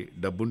ఉండండి,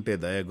 డబ్బుంటే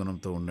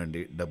దయాగుణంతో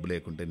ఉండండి, డబ్బు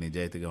లేకుంటే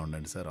నిజాయితీగా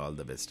ఉండండి సార్, ఆల్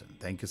ద బెస్ట్ అండి.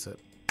 Thank you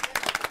sir.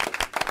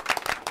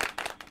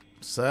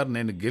 సార్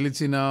నేను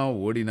గెలిచినా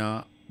ఓడినా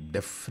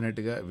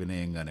డెఫినెట్గా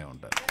వినయంగానే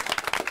ఉంటాను.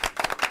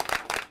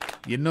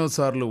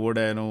 ఎన్నోసార్లు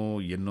ఓడాను,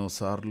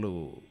 ఎన్నోసార్లు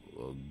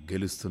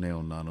గెలుస్తూనే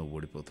ఉన్నాను,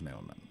 ఓడిపోతూనే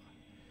ఉన్నాను.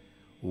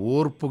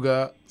 ఓర్పుగా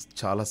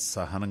చాలా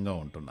సహనంగా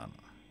ఉంటున్నాను.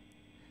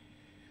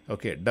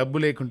 ఓకే, డబ్బు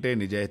లేకుంటే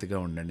నిజాయితీగా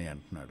ఉండండి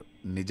అంటున్నాడు.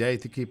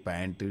 నిజాయితీకి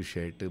ప్యాంటు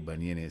షర్టు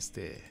బనియన్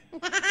వేస్తే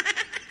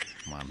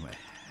మా అమ్మాయి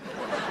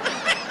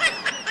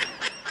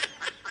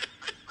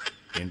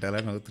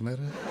ఏంటలా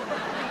నవ్వుతున్నారు?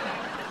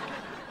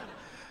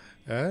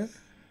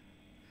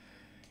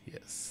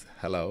 ఎస్,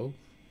 హలో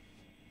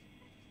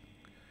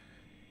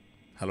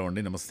హలో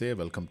అండి, నమస్తే,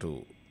 వెల్కమ్ టు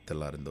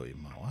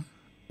తెల్లారిందోయమ్మావ.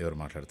 ఎవరు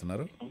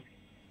మాట్లాడుతున్నారు?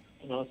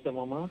 నమస్తే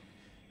మామ.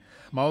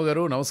 మావ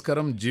గారు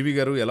నమస్కారం. జీవి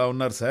గారు ఎలా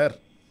ఉన్నారు సార్?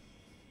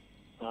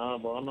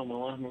 బాగున్నా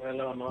మామ, నువ్వు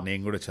ఎలా ఉన్నావు?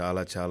 నేను కూడా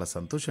చాలా చాలా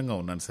సంతోషంగా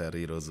ఉన్నాను సార్.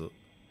 ఈరోజు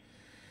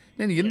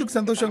నేను ఎందుకు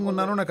సంతోషంగా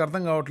ఉన్నానో నాకు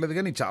అర్థం కావట్లేదు,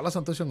 కానీ చాలా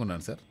సంతోషంగా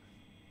ఉన్నాను సార్.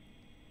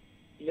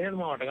 లేదు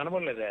మామ, అటు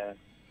కనపడలేదే.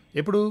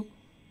 ఎప్పుడు?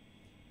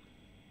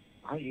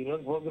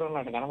 ఈరోజు ప్రోగ్రాంలో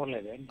అటు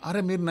కనపడలేదే. అరే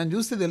మీరు నన్ను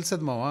చూస్తే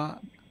తెలుస్తుంది మావా.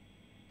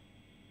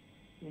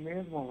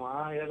 లేదు మామ,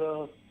 ఏదో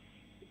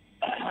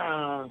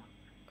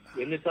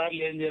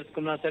ఎన్నిసార్లు ఏం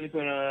చేసుకున్నా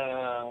సరిపోయిన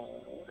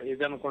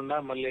ఇది అనకుండా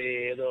మళ్ళీ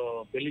ఏదో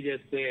పెళ్లి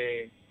చేస్తే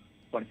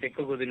వాడు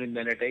చెక్క కుదిరింది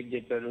అనే టైప్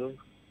చెప్పారు.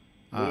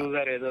 గురువు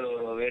గారు ఏదో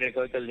వేరే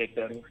కవితలు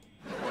చెప్పారు.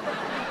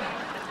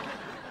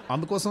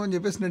 అందుకోసం అని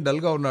చెప్పేసి నేను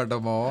డల్గా ఉన్నాట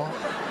మావా.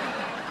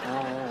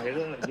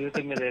 ఏదో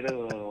జీవితం మీద ఏదో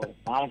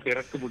మామకు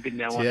విరక్తి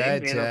పుట్టిందేమో అని ఛా,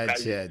 నేను ఛా,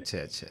 కాల్ ఛా,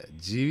 ఛా, ఛా.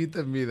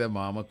 జీవితం మీద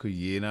మామకు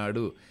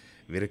ఏనాడు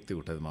విరక్తి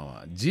ఉంటుంది మామ.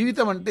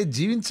 జీవితం అంటే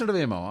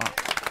జీవించడమే మామ.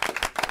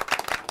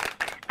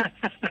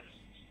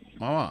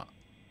 మామ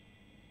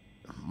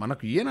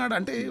మనకు ఏనాడు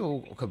అంటే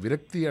ఒక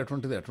విరక్తి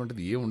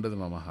అటువంటిది ఏం ఉండదు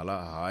మామ. అలా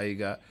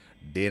హాయిగా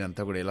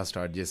డేనంతా కూడా ఎలా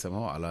స్టార్ట్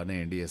చేసామో అలానే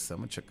ఎండ్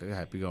చేస్తాము. చక్కగా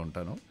హ్యాపీగా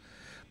ఉంటాను.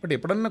 బట్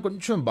ఎప్పుడన్నా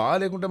కొంచెం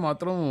బాగాలేకుంటే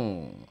మాత్రం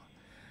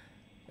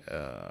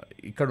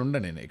ఇక్కడ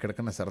నేను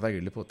ఎక్కడికన్నా సరదాగా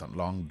వెళ్ళిపోతాను,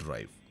 లాంగ్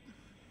డ్రైవ్.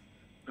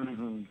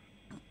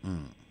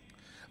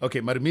 ఓకే,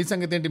 మరి మీ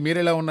సంగతి ఏంటి? మీరు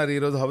ఎలా ఉన్నారు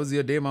ఈరోజు? హౌ వాజ్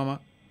యువర్ డే మామ?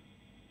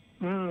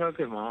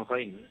 ఓకే మా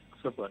ఫైన్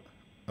సూపర్.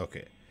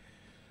 ఓకే,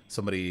 సో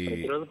మరి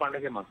ఈరోజు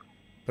పండగే మాకు.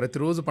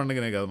 ప్రతిరోజు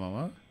పండుగనే కదా మామ?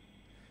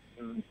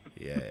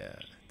 యా,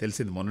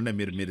 తెలిసింది. మొన్ననే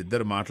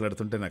మీరిద్దరు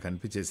మాట్లాడుతుంటే నాకు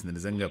అనిపించేసింది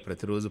నిజంగా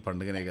ప్రతిరోజు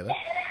పండుగనే కదా.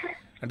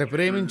 అంటే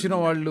ప్రేమించిన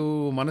వాళ్ళు,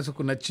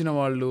 మనసుకు నచ్చిన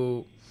వాళ్ళు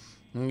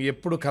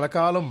ఎప్పుడు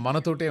కలకాలం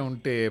మనతోటే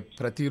ఉంటే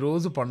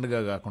ప్రతిరోజు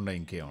పండుగ కాకుండా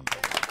ఇంకేం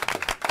ఉంటుంది?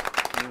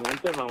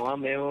 అంతే మామ.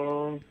 మేము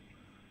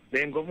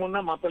గమ్మున్నా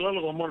మా పిల్లలు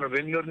గమ్మున్నారు.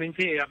 బెంగళూరు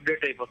నుంచి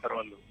అప్డేట్ అయిపోతారు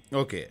వాళ్ళు.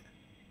 ఓకే,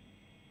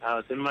 ఆ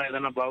సినిమా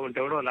ఏదైనా బాగుంటే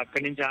కూడా వాళ్ళు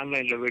అక్కడి నుంచి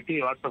ఆన్లైన్ లో పెట్టి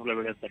వాట్సాప్ లో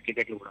పెడేస్తారు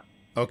టికెట్లు కూడా.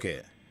 ఓకే.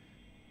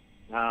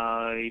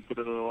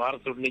 ఇప్పుడు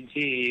వారసుడి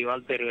నుంచి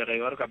వాళ్ళతో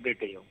 20 వరకు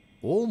అప్డేట్ అయ్యాం.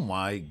 ఓ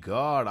మై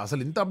గాడ్,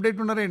 అసలు ఇంత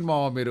అప్డేట్ ఉన్నారేంటి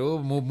మామ మీరు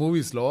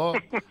మూవీస్లో?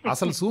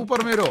 అసలు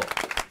సూపర్ మీరు.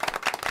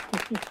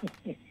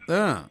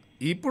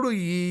 ఇప్పుడు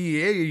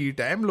ఈ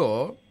టైంలో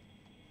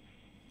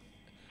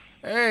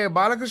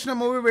బాలకృష్ణ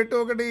మూవీ పెట్టి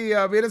ఒకటి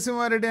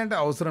వీరసింహారెడ్డి అంటే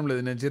అవసరం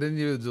లేదు, నేను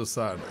చిరంజీవి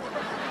చూస్తాను.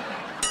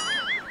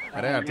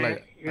 అరే అట్లా.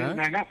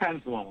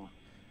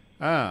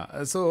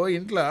 సో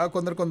ఇంట్లో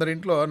కొందరు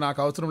ఇంట్లో నాకు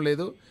అవసరం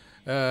లేదు,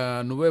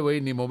 నువ్వే పోయి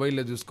నీ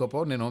మొబైల్లో చూసుకోపో,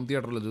 నేను హోమ్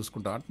థియేటర్లో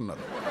చూసుకుంటా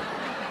అంటున్నారు.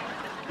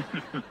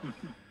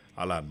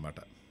 అలా అన్నమాట.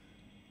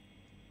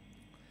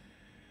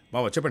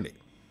 బాబా చెప్పండి,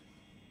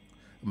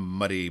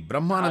 మరి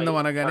బ్రహ్మానందం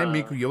అనగానే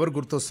మీకు ఎవరు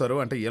గుర్తొస్తారు?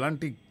 అంటే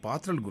ఎలాంటి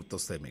పాత్రలు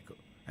గుర్తొస్తాయి మీకు?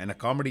 ఆయన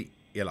కామెడీ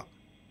ఎలా?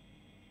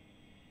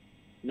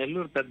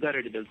 నెల్లూరు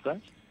పెద్దారెడ్డి తెలుసా?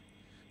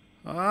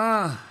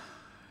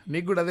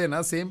 నీకు కూడా అదేనా?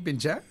 సేమ్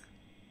పించా?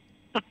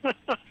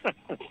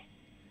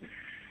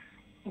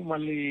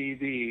 మళ్ళీ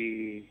ఇది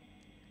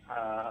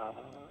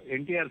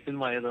ఎన్టీఆర్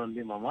సినిమా ఏదో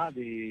ఉంది మామ,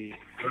 అది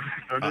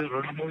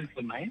రెండు మూవీస్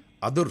ఉన్నాయి.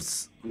 అదుర్స్,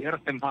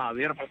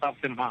 వీర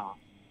ప్రతాప్ సింహ.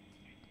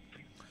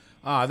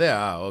 అదే.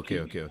 ఓకే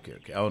ఓకే ఓకే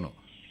ఓకే, అవును.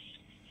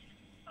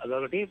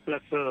 అదొకటి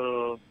ప్లస్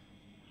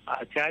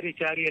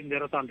చారీ అని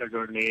తిరుగుతా ఉంటాడు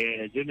చూడండి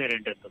జూనియర్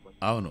ఎన్టీఆర్.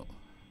 అవును.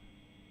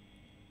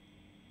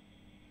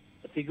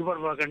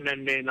 సిగ్గుపడిపోకండి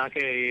అండి,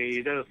 నాకే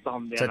ఇదే వస్తా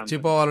ఉంది.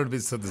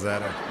 చచ్చిపోవాలనిపిస్తుంది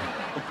సార్.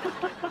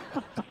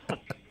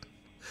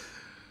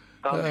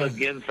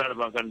 గేమ్స్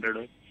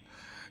ఆడబాకంటాడు.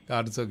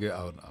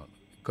 అవును అవును,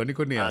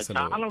 కొన్ని అసలు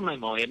చాలా ఉన్నాయి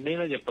మా,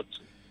 ఎన్నైనా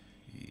చెప్పచ్చు.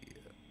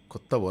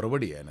 కొత్త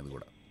ఒరబడి ఆయనది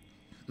కూడా.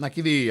 నాకు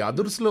ఇది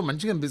అదుర్స్లో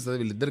మంచిగా అనిపిస్తుంది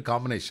వీళ్ళిద్దరు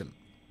కాంబినేషన్.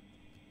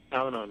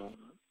 అవునవును.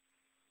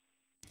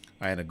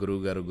 ఆయన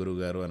గురువు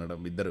గారు అనడం,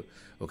 ఇద్దరు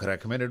ఒక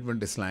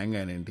రకమైనటువంటి స్లాంగ్.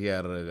 ఆయన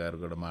ఎన్టీఆర్ గారు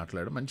కూడా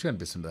మాట్లాడు మంచిగా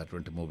అనిపిస్తుంది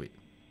అటువంటి మూవీ.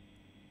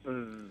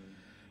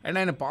 అండ్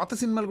ఆయన పాత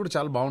సినిమాలు కూడా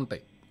చాలా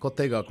బాగుంటాయి,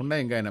 కొత్తవి కాకుండా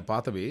ఇంకా ఆయన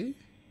పాతవి.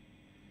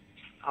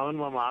 అవును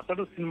మామ,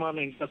 అతడు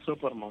సినిమాలో ఇంకా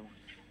సూపర్ మామ.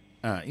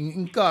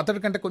 ఇంకా అతడి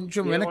కంటే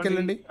కొంచెం వెనక్కి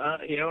వెళ్ళండి.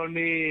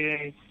 ఏమండి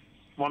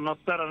మొన్న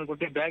వస్తారు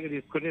అనుకుంటే బ్యాగ్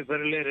తీసుకుని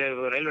సరేలే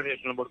రైల్వే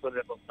స్టేషన్ పడుకొని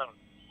రేపు వస్తాను.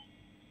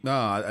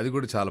 అది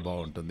కూడా చాలా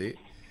బాగుంటుంది.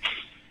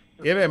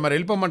 ఏవే మరి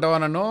వెళ్ళిపోమంటావా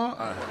నన్ను?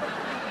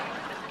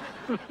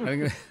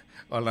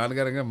 వాళ్ళ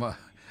నాన్నగారంగా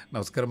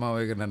నమస్కారం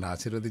మావయ్య గారు, నన్ను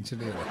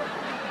ఆశీర్వదించండి.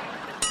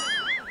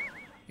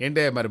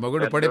 ఏంటే మరి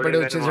మొగుడు పడి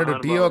వచ్చేసాడు,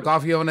 టీయో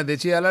కాఫీ ఏమైనా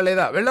తెచ్చియాలా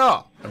లేదా? వెళ్ళో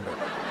అంటాడు.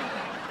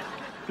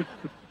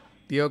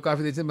 టీయో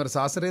కాఫీ తెచ్చి మరి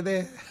సాసరేదే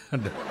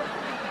అంటాడు.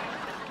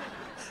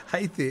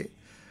 అయితే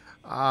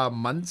ఆ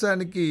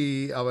మంచానికి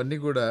అవన్నీ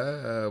కూడా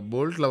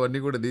బోల్ట్లు అవన్నీ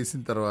కూడా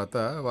తీసిన తర్వాత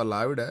వాళ్ళ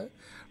ఆవిడ,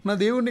 నా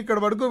దేవుణ్ణి ఇక్కడ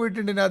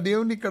పడుకోబెట్టిండి, నా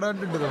దేవుణ్ణి ఇక్కడ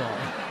అంటుండదు.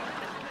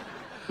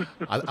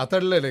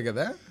 అతడిలోనే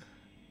కదా.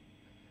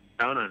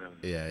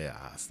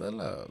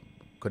 అసలు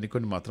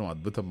కొన్ని మాత్రం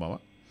అద్భుతం మామ.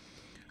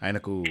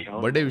 ఆయనకు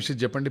బర్త్డే విషయం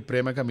చెప్పండి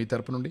ప్రేమగా మీ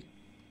తరపు నుండి.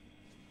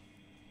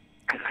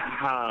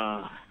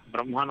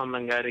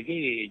 బ్రహ్మానందం గారికి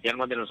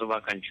జన్మదిన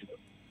శుభాకాంక్షలు.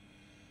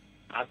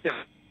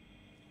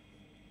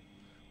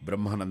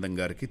 బ్రహ్మానందం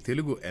గారికి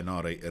తెలుగు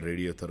NRI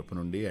రేడియో తరపు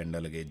నుండి అండ్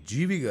అలాగే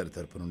జీవి గారి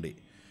తరపు నుండి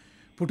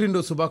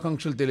పుట్టినరోజు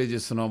శుభాకాంక్షలు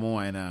తెలియజేస్తున్నాము.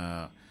 ఆయన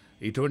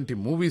ఇటువంటి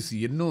మూవీస్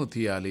ఎన్నో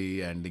తీయాలి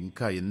అండ్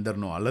ఇంకా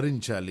ఎందరినో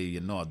అలరించాలి,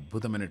 ఎన్నో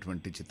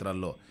అద్భుతమైనటువంటి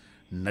చిత్రాల్లో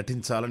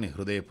నటించాలని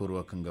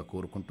హృదయపూర్వకంగా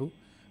కోరుకుంటూ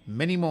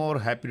many more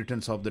happy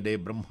returns of the day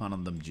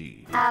Brahmanandam G.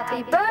 Happy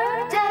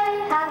birthday,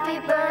 happy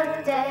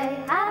birthday,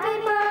 happy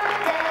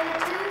birthday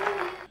to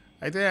you.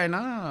 అయితే ఆయన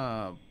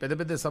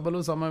పెద్ద సభలు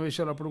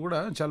సమావేశాలు అప్పుడు కూడా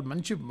చాలా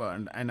మంచి,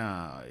 ఆయన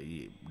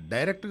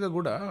డైరెక్ట్గా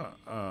కూడా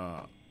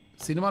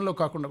సినిమాల్లో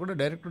కాకుండా కూడా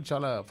డైరెక్టర్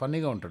చాలా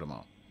ఫన్నీగా ఉంటాడు మా.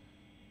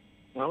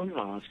 అవును,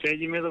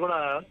 స్టేజ్ మీద కూడా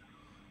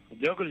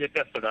జోకులు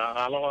చెప్పేస్తాడు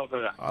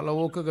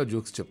అలవోకగా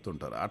జోక్స్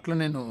చెప్తుంటారు. అట్లా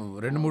నేను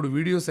 2-3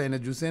 వీడియోస్ ఆయన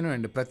చూశాను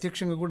అండ్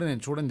ప్రత్యక్షంగా కూడా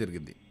నేను చూడడం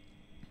జరిగింది.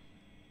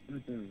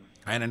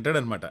 ఆయన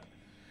అంటాడనమాట,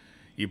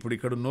 ఇప్పుడు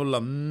ఇక్కడ ఉన్న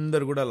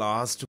వాళ్ళందరూ కూడా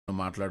లాస్ట్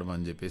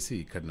మాట్లాడమని చెప్పేసి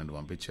ఇక్కడ నన్ను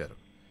పంపించారు.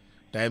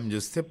 టైం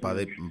చూస్తే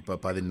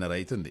 10:30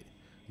 అవుతుంది,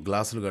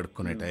 గ్లాసులు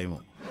కడుక్కునే టైము.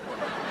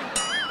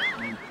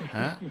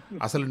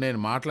 అసలు నేను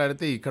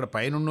మాట్లాడితే ఇక్కడ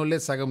పైన ఉన్నోళ్ళే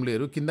సగం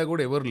లేరు, కింద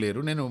కూడా ఎవరు లేరు.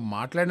 నేను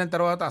మాట్లాడిన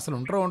తర్వాత అసలు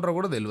ఉంటారో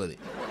కూడా తెలియదు.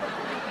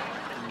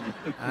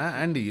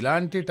 అండ్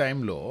ఇలాంటి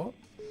టైంలో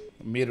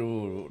మీరు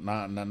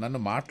నన్ను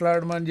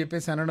మాట్లాడమని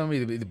చెప్పేసి అనడం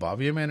ఇది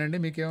భావ్యమేనండి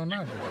మీకేమన్నా?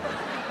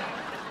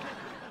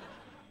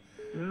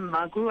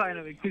 నాకు ఆయన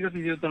వ్యక్తిగత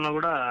జీవితంలో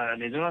కూడా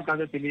నిజమా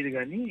కాదో తెలియదు,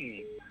 కానీ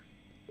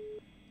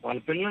వాళ్ళ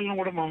పిల్లలను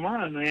కూడా మామ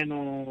నేను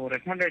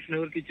రికమెండేషన్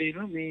ఎవరికి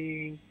చేయను, మీ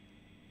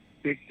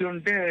వ్యక్తి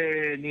ఉంటే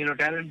నీలో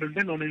టాలెంట్ ఉంటే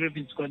నువ్వు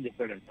నిరూపించుకో అని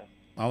చెప్పాడంట.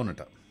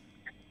 అవునట.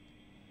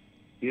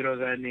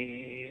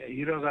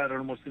 హీరోగా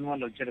 2-3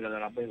 సినిమాలు వచ్చాడు కదా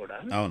అబ్బాయి కూడా.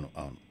 అవును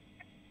అవును.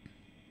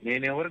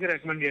 నేను ఎవరికి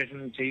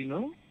రికమెండేషన్ చేయను,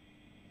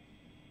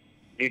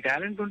 నీ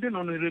టాలెంట్ ఉంటే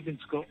నువ్వు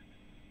నిరూపించుకో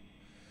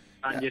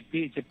అని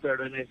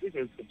చెప్పాడు అనేసి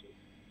తెలుసుకుంటాను.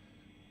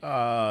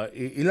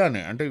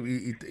 ఇలానే అంటే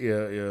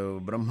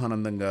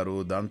బ్రహ్మానందం గారు,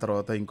 దాని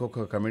తర్వాత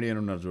ఇంకొక కమెడియన్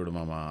ఉన్నారు చూడు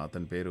మామ,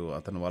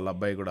 అతను వాళ్ళ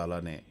అబ్బాయి కూడా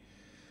అలానే.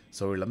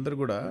 సో వీళ్ళందరూ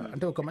కూడా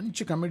అంటే ఒక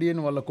మంచి కమెడియన్,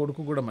 వాళ్ళ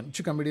కొడుకు కూడా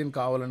మంచి కమెడియన్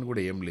కావాలని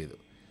కూడా ఏం లేదు.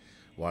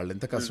 వాళ్ళు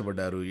ఎంత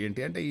కష్టపడ్డారు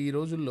ఏంటి అంటే, ఈ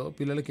రోజుల్లో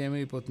పిల్లలకి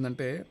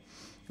ఏమైపోతుందంటే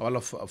వాళ్ళ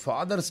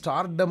ఫాదర్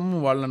స్టార్డమ్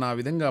వాళ్ళని ఆ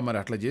విధంగా మరి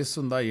అట్లా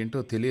చేస్తుందా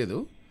ఏంటో తెలియదు.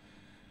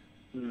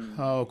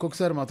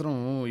 ఒక్కొక్కసారి మాత్రం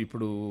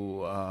ఇప్పుడు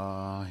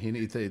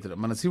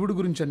మన శివుడి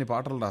గురించి అన్ని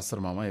పాటలు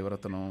రాస్తారు మామ.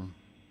 ఎవరతను?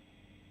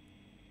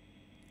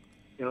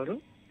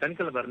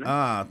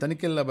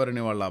 తనికెళ్ళ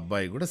భరణి వాళ్ళ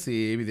అబ్బాయి కూడా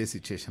సేమ్ ఇదే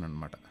సిచ్యుయేషన్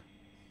అనమాట.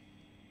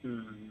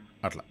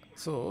 అట్లా.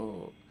 సో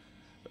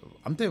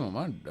అంతే మామ,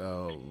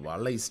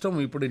 వాళ్ళ ఇష్టం.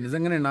 ఇప్పుడు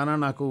నిజంగానే నాన్న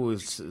నాకు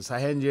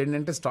సహాయం చేయండి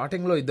అంటే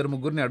స్టార్టింగ్లో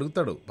 2-3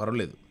 అడుగుతాడు,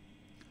 పర్వాలేదు.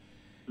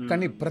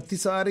 కానీ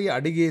ప్రతిసారి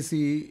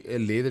అడిగేసి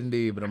లేదండి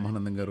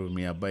బ్రహ్మానందం గారు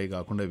మీ అబ్బాయి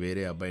కాకుండా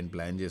వేరే అబ్బాయిని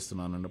ప్లాన్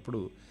చేస్తున్నాను అన్నప్పుడు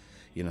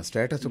ఈయన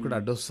స్టేటస్ ఒకటి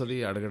అడ్డొస్తుంది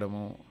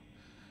అడగడము.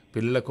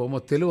 పిల్లలకోమో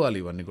తెలియాలి,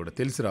 ఇవన్నీ కూడా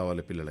తెలిసి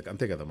రావాలి పిల్లలకి.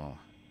 అంతే కదా మామ?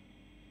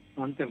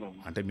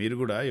 అంటే మీరు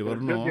కూడా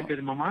ఎవరినో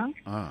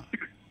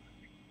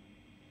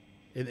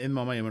ఏంది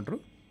మామ, ఏమంటారు?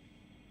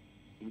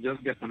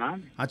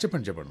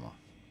 చెప్పండి మా.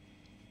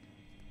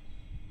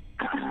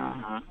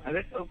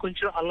 అదే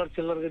కొంచెం అల్లరి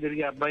చిల్లరగా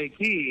తిరిగే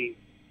అబ్బాయికి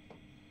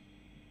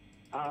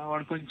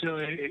వాడు కొంచెం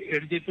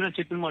ఎటు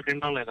చెప్పిన మాట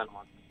వినడం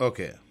లేదనమాట.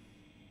 ఓకే.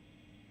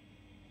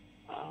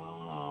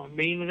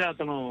 మెయిన్ గా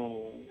అతను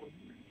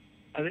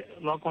అదే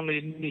లోకంలో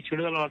ఎన్ని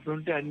చెడు అలవాట్లు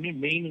ఉంటే అన్ని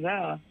మెయిన్ గా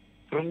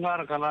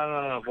శృంగార కళ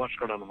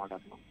పోషకుడు అనమాట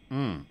అతను.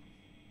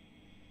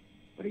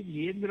 మరి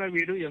ఏందిరా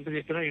వీడు ఎంత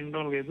చెప్పినా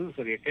వినడం లేదు,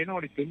 సరే ఎట్టైనా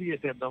వాడికి పెళ్లి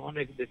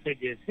చేసేద్దామని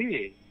డిసైడ్ చేసి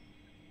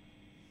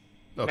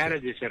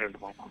మ్యారేజ్ చేశారంట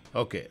మామ.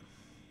 ఓకే.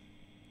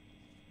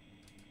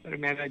 సరే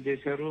మ్యారేజ్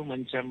చేశారు,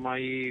 మంచి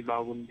అమ్మాయి,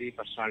 బాగుంది,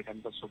 పర్సనాలిటీ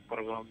అంతా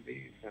సూపర్ గా ఉంది,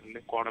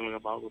 సరేలే కోడలుగా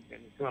బాగుంది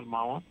అనేసి వాళ్ళ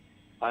మామ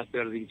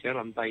ఆశీర్వదించారు,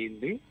 అంతా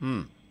అయింది.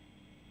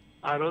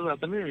 ఆ రోజు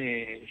అతను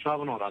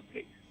శోభనం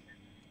రాత్రి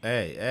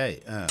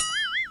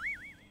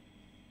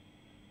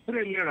సరే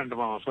వెళ్ళాడంట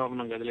మామ,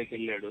 శోభనం గదిలోకి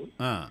వెళ్ళాడు.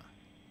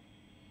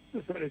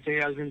 సరే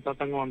చేయాల్సిన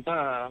తతంగం అంతా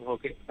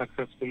ఓకే,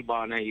 సక్సెస్ఫుల్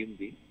బాగానే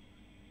అయ్యింది.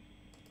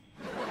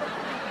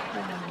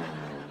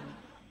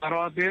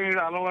 తర్వాత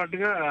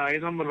అలవాటుగా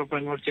 500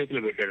 రూపాయలు కూడా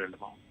చేతిలో పెట్టాడండి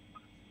మామ.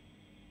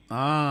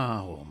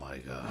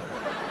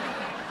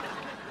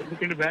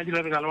 ఎందుకంటే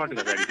బ్యాచులర్ అలవాటు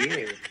కదా అడిగి.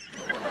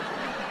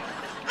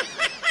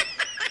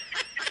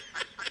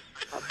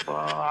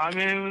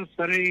 ఆమె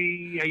సరే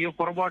అయ్యో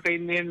పొరపాటు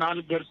అయింది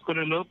 4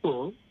 గడుచుకునే లోపు.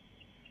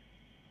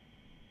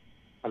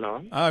 హలో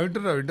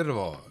వింటున్నా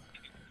బాబు.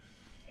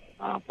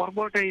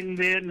 పొరపాటు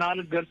అయింది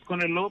 4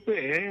 గడుచుకునే లోపే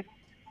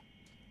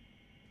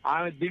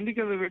ఆమె దిండి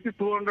కింద పెట్టి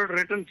 200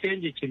 రిటర్న్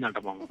చేంజ్ ఇచ్చిందంట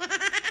మామ.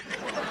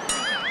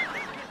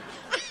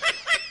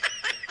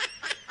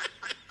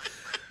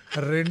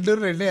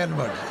 రెండే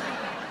అనమాట.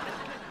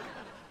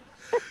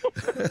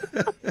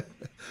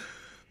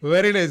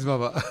 వెరీ నైస్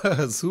బాబా,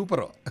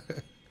 సూపర్.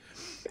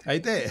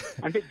 అయితే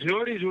అంటే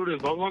జోడి చూడు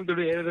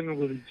భగవంతుడు ఏ విధంగా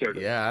గురించాడు.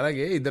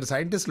 అలాగే 2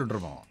 సైంటిస్టులు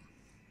ఉంటారు మామ.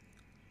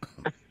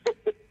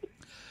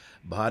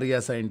 భార్య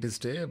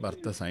సైంటిస్టే,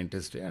 భర్త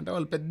సైంటిస్టే. అంటే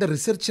వాళ్ళు పెద్ద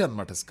రీసెర్చ్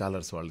అనమాట,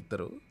 స్కాలర్స్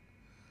వాళ్ళిద్దరు.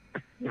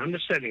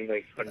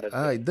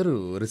 ఇద్దరు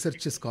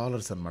రీసెర్చ్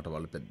స్కాలర్స్ అనమాట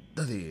వాళ్ళు.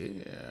 పెద్దది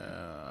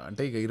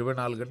అంటే ఇక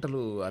 24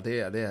 గంటలు అదే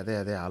అదే అదే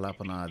అదే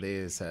ఆలాపన, అదే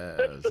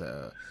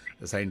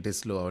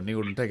సైంటిస్టులు అవన్నీ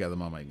కూడా ఉంటాయి కదా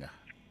మామ. ఇంకా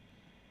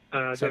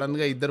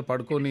సడన్గా ఇద్దరు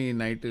పడుకొని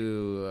నైట్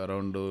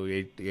అరౌండ్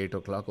 8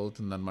 o'clock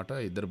అవుతుందన్నమాట.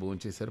 ఇద్దరు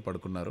భోంచేశారు,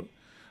 పడుకున్నారు.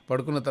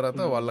 పడుకున్న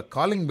తర్వాత వాళ్ళ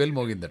కాలింగ్ బెల్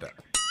మోగిందట.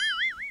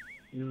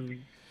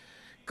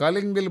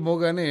 కాలింగ్ బెల్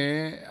మోగానే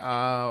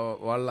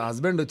వాళ్ళ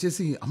హస్బెండ్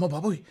వచ్చేసి అమ్మ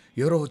బాబోయ్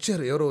ఎవరో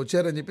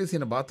వచ్చారు అని చెప్పేసి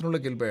ఈయన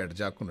బాత్రూంలోకి వెళ్ళిపోయాడు,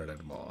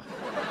 జాక్కున్నాడు మా.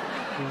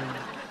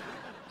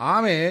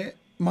 ఆమె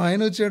మా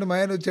ఆయన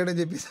వచ్చాడని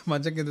చెప్పేసి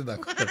మంచం కింద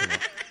దాక్కున్నాడు.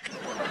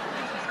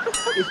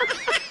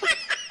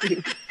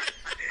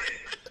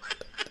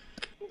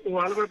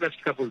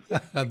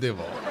 అదే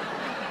బా,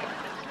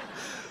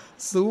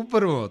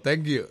 సూపర్ బా,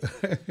 థ్యాంక్ యూ,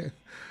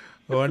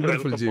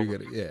 వండర్ఫుల్ జీవి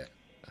గారు.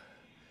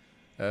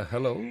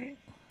 హలో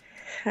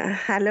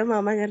హలో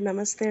మామగారు,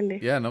 నమస్తే అండి.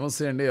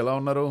 నమస్తే అండి, ఎలా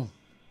ఉన్నారు?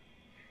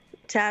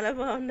 చాలా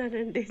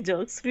బాగున్నానండి.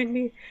 జోక్స్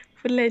విని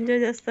ఫుల్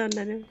ఎంజాయ్ చేస్తా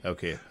ఉన్నాను.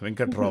 ఓకే,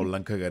 వెంకట్రావు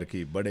లంక గారికి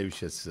బర్త్డే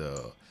విషెస్.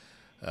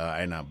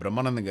 ఆయన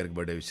బ్రహ్మానందం గారికి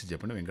బర్త్డే విషెస్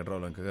చెప్పండి.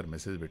 వెంకట్రావు లంక గారు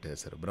మెసేజ్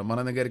పెట్టేశారు.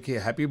 బ్రహ్మానందం గారికి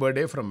హ్యాపీ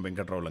బర్త్డే ఫ్రమ్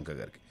వెంకట్రావు లంక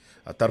గారికి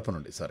తరపు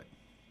నుండి. సారీ,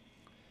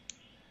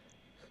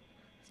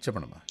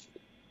 చెప్పండమ్మా.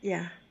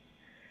 యా,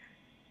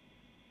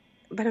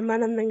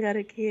 బ్రహ్మానందం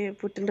గారికి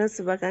పుట్టినరోజు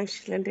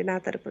శుభాకాంక్షలు అండి నా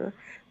తరపున,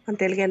 మన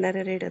తెలుగు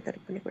NRI రేడియో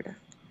తరపున కూడా.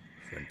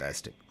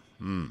 ఫెంటాస్టిక్.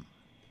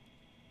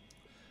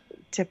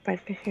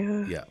 చెప్పండి.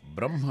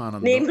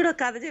 బ్రహ్మానందం, నేను కూడా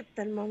కథ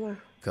చెప్తాను మామ.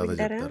 కథ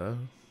వింటారా? చెప్తారా?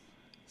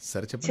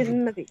 సరే చెప్పండి.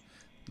 చిన్నది.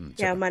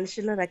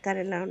 మనుషుల్లో రకాలు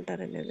ఎలా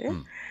ఉంటారనేది.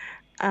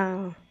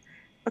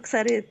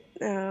 ఒకసారి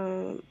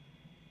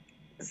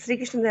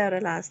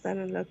శ్రీకృష్ణదేవరాయల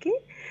ఆస్థానంలోకి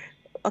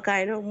ఒక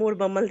ఆయన 3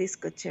 బొమ్మలు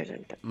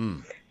తీసుకొచ్చాడంట.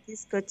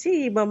 తీసుకొచ్చి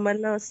ఈ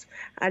బొమ్మల్లో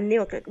అన్నీ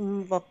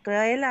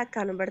ఒకేలా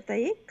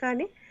కనబడతాయి,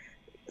 కానీ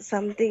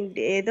సంథింగ్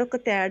ఏదో ఒక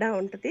తేడా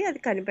ఉంటుంది, అది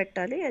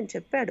కనిపెట్టాలి అని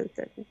చెప్పి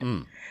అడుగుతాడు.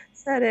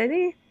 సరే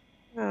అని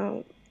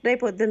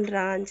రేపు పొద్దున్న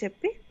రా అని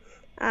చెప్పి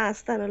ఆ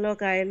ఆస్థానంలో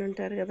ఒక ఆయన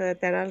ఉంటారు కదా,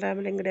 తెనాలి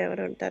రామలింగుడు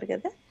ఎవరు ఉంటారు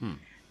కదా,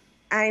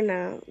 ఆయన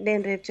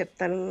నేను రేపు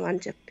చెప్తాను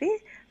అని చెప్పి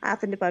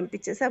అతన్ని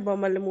పంపించేసి ఆ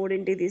బొమ్మల్ని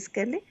 3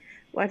 తీసుకెళ్ళి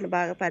వాటిని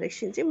బాగా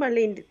పరీక్షించి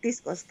మళ్ళీ ఇంటికి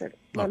తీసుకొస్తాడు.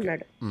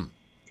 మొన్నాడు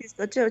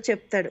తీసుకొచ్చి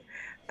చెప్తాడు,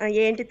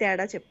 ఏంటి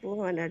తేడా చెప్పు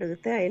అని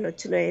అడిగితే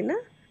ఆయన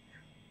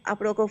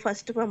అప్పుడు ఒక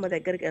ఫస్ట్ బొమ్మ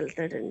దగ్గరికి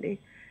వెళ్తాడండి.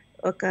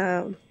 ఒక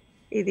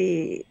ఇది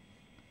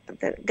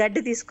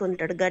గడ్డి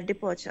తీసుకుంటాడు,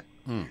 గడ్డిపోచ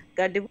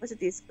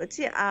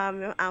తీసుకొచ్చి ఆ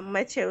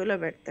అమ్మాయి చెవిలో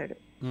పెడతాడు.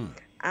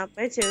 ఆ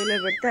అమ్మాయి చెవిలో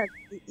పెడితే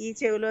ఈ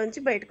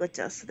చెవిలోంచి బయటకు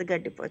వచ్చేస్తుంది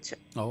గడ్డిపోచ.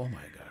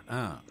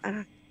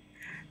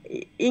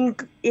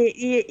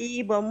 ఈ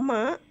బొమ్మ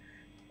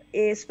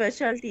ఏ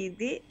స్పెషాలిటీ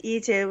ఇది,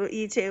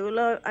 ఈ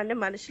చెవిలో అంటే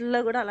మనుషుల్లో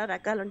కూడా అలా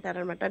రకాలు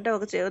ఉంటారనమాట. అంటే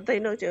ఒక చెవితో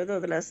ఒక చెవితో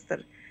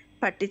వదిలేస్తారు,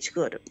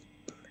 పట్టించుకోరు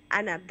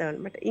అని అర్థం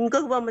అనమాట.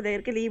 ఇంకొక బొమ్మ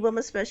దగ్గరికి వెళ్ళి ఈ బొమ్మ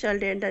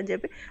స్పెషాలిటీ ఏంటని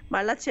చెప్పి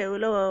మళ్ళీ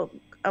చెవిలో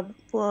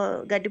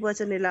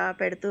గడ్డిపోచని ఇలా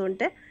పెడుతూ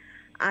ఉంటే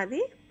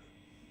అది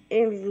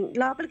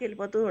లోపలికి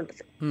వెళ్ళిపోతూ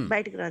ఉంటుంది,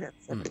 బయటికి రాదు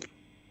అసలు.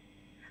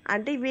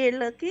 అంటే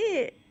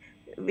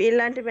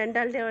వీళ్ళంటి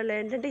మెంటాలిటీ వాళ్ళు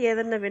ఏంటంటే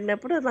ఏదన్నా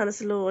విన్నప్పుడు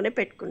మనసులోనే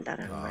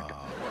పెట్టుకుంటారు అనమాట,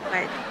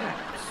 బయటికి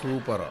రాదు.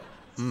 సూపర్.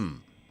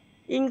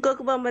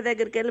 ఇంకొక బొమ్మ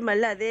దగ్గరికి వెళ్ళి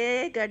మళ్ళీ అదే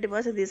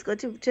గడ్డిపోస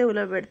తీసుకొచ్చి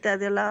చెవిలో పెడితే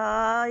అది ఎలా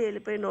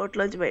వెళ్ళిపోయి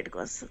నోట్లోంచి బయటకు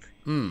వస్తుంది.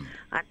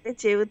 అంటే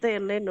చెవితో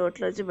ఎన్నో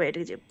నోట్లోంచి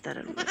బయటకు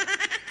చెప్తారనమాట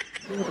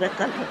 3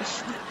 రకాల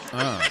మనుషులు.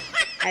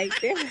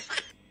 అయితే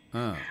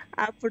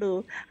అప్పుడు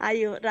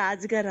అయ్యో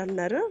రాజుగారు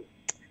అన్నారు,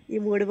 ఈ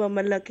 3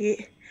 బొమ్మల్లోకి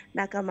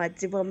నాకు ఆ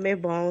మధ్య బొమ్మే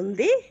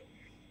బాగుంది,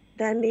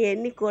 దాన్ని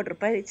ఎన్ని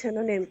 ₹1,00,00,000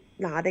 ఇచ్చానో నేను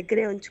నా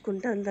దగ్గరే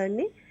ఉంచుకుంటాను,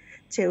 దాన్ని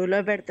చెవిలో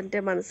పెడుతుంటే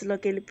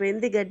మనసులోకి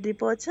వెళ్ళిపోయింది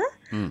గడ్డిపోచ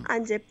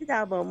అని చెప్పి ఆ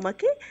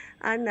బొమ్మకి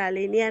ఆ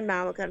నళిని అని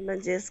నామకరణం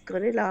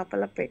చేసుకొని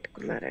లోపల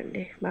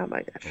పెట్టుకున్నారండి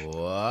మామగారు.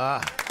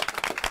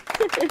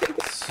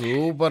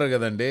 సూపర్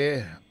కదండి,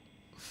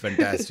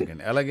 ఫెంటాస్టిక్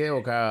అండి. అలాగే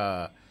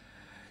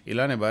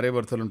ఇలానే భార్య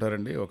భర్తలు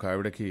ఉంటారండి. ఒక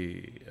ఆవిడకి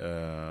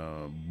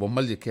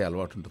బొమ్మలు చెక్కే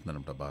అలవాటు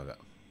ఉంటుందన్నమాట బాగా.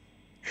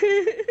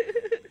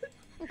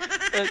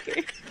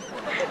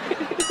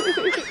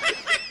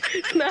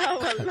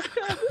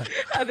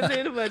 అది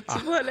నేను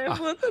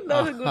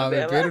మర్చిపోలేకపోతున్నాను. ఆమె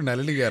పేరు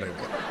నళిని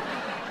గారండి.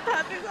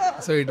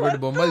 సో ఇటువంటి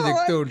బొమ్మలు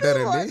చెక్తూ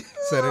ఉంటారండి.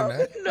 సరేనా?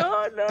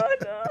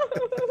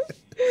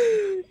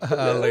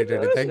 రైట్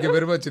అండి, thank you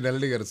very much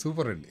Nalini గారు,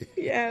 సూపర్ అండి.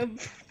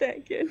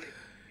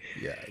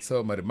 సో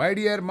మరి మై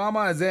డియర్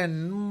మామాస్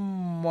అండ్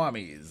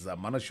మామీస్,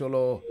 మన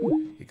షోలో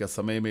ఇక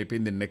సమయం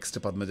అయిపోయింది. నెక్స్ట్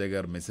పద్మజ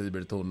గారు మెసేజ్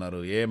పెడుతూ ఉన్నారు,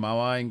 ఏ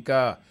మామా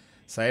ఇంకా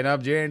సైన్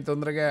అప్ చేయండి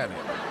తొందరగా.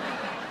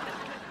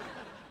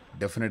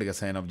 డెఫినెట్గా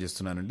సైన్ అప్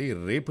చేస్తున్నానండి.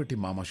 రేపటి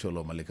మామా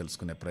షోలో మళ్ళీ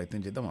కలుసుకునే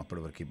ప్రయత్నం చేద్దాం.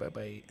 అప్పటి వరకు బై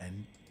బై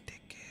అండ్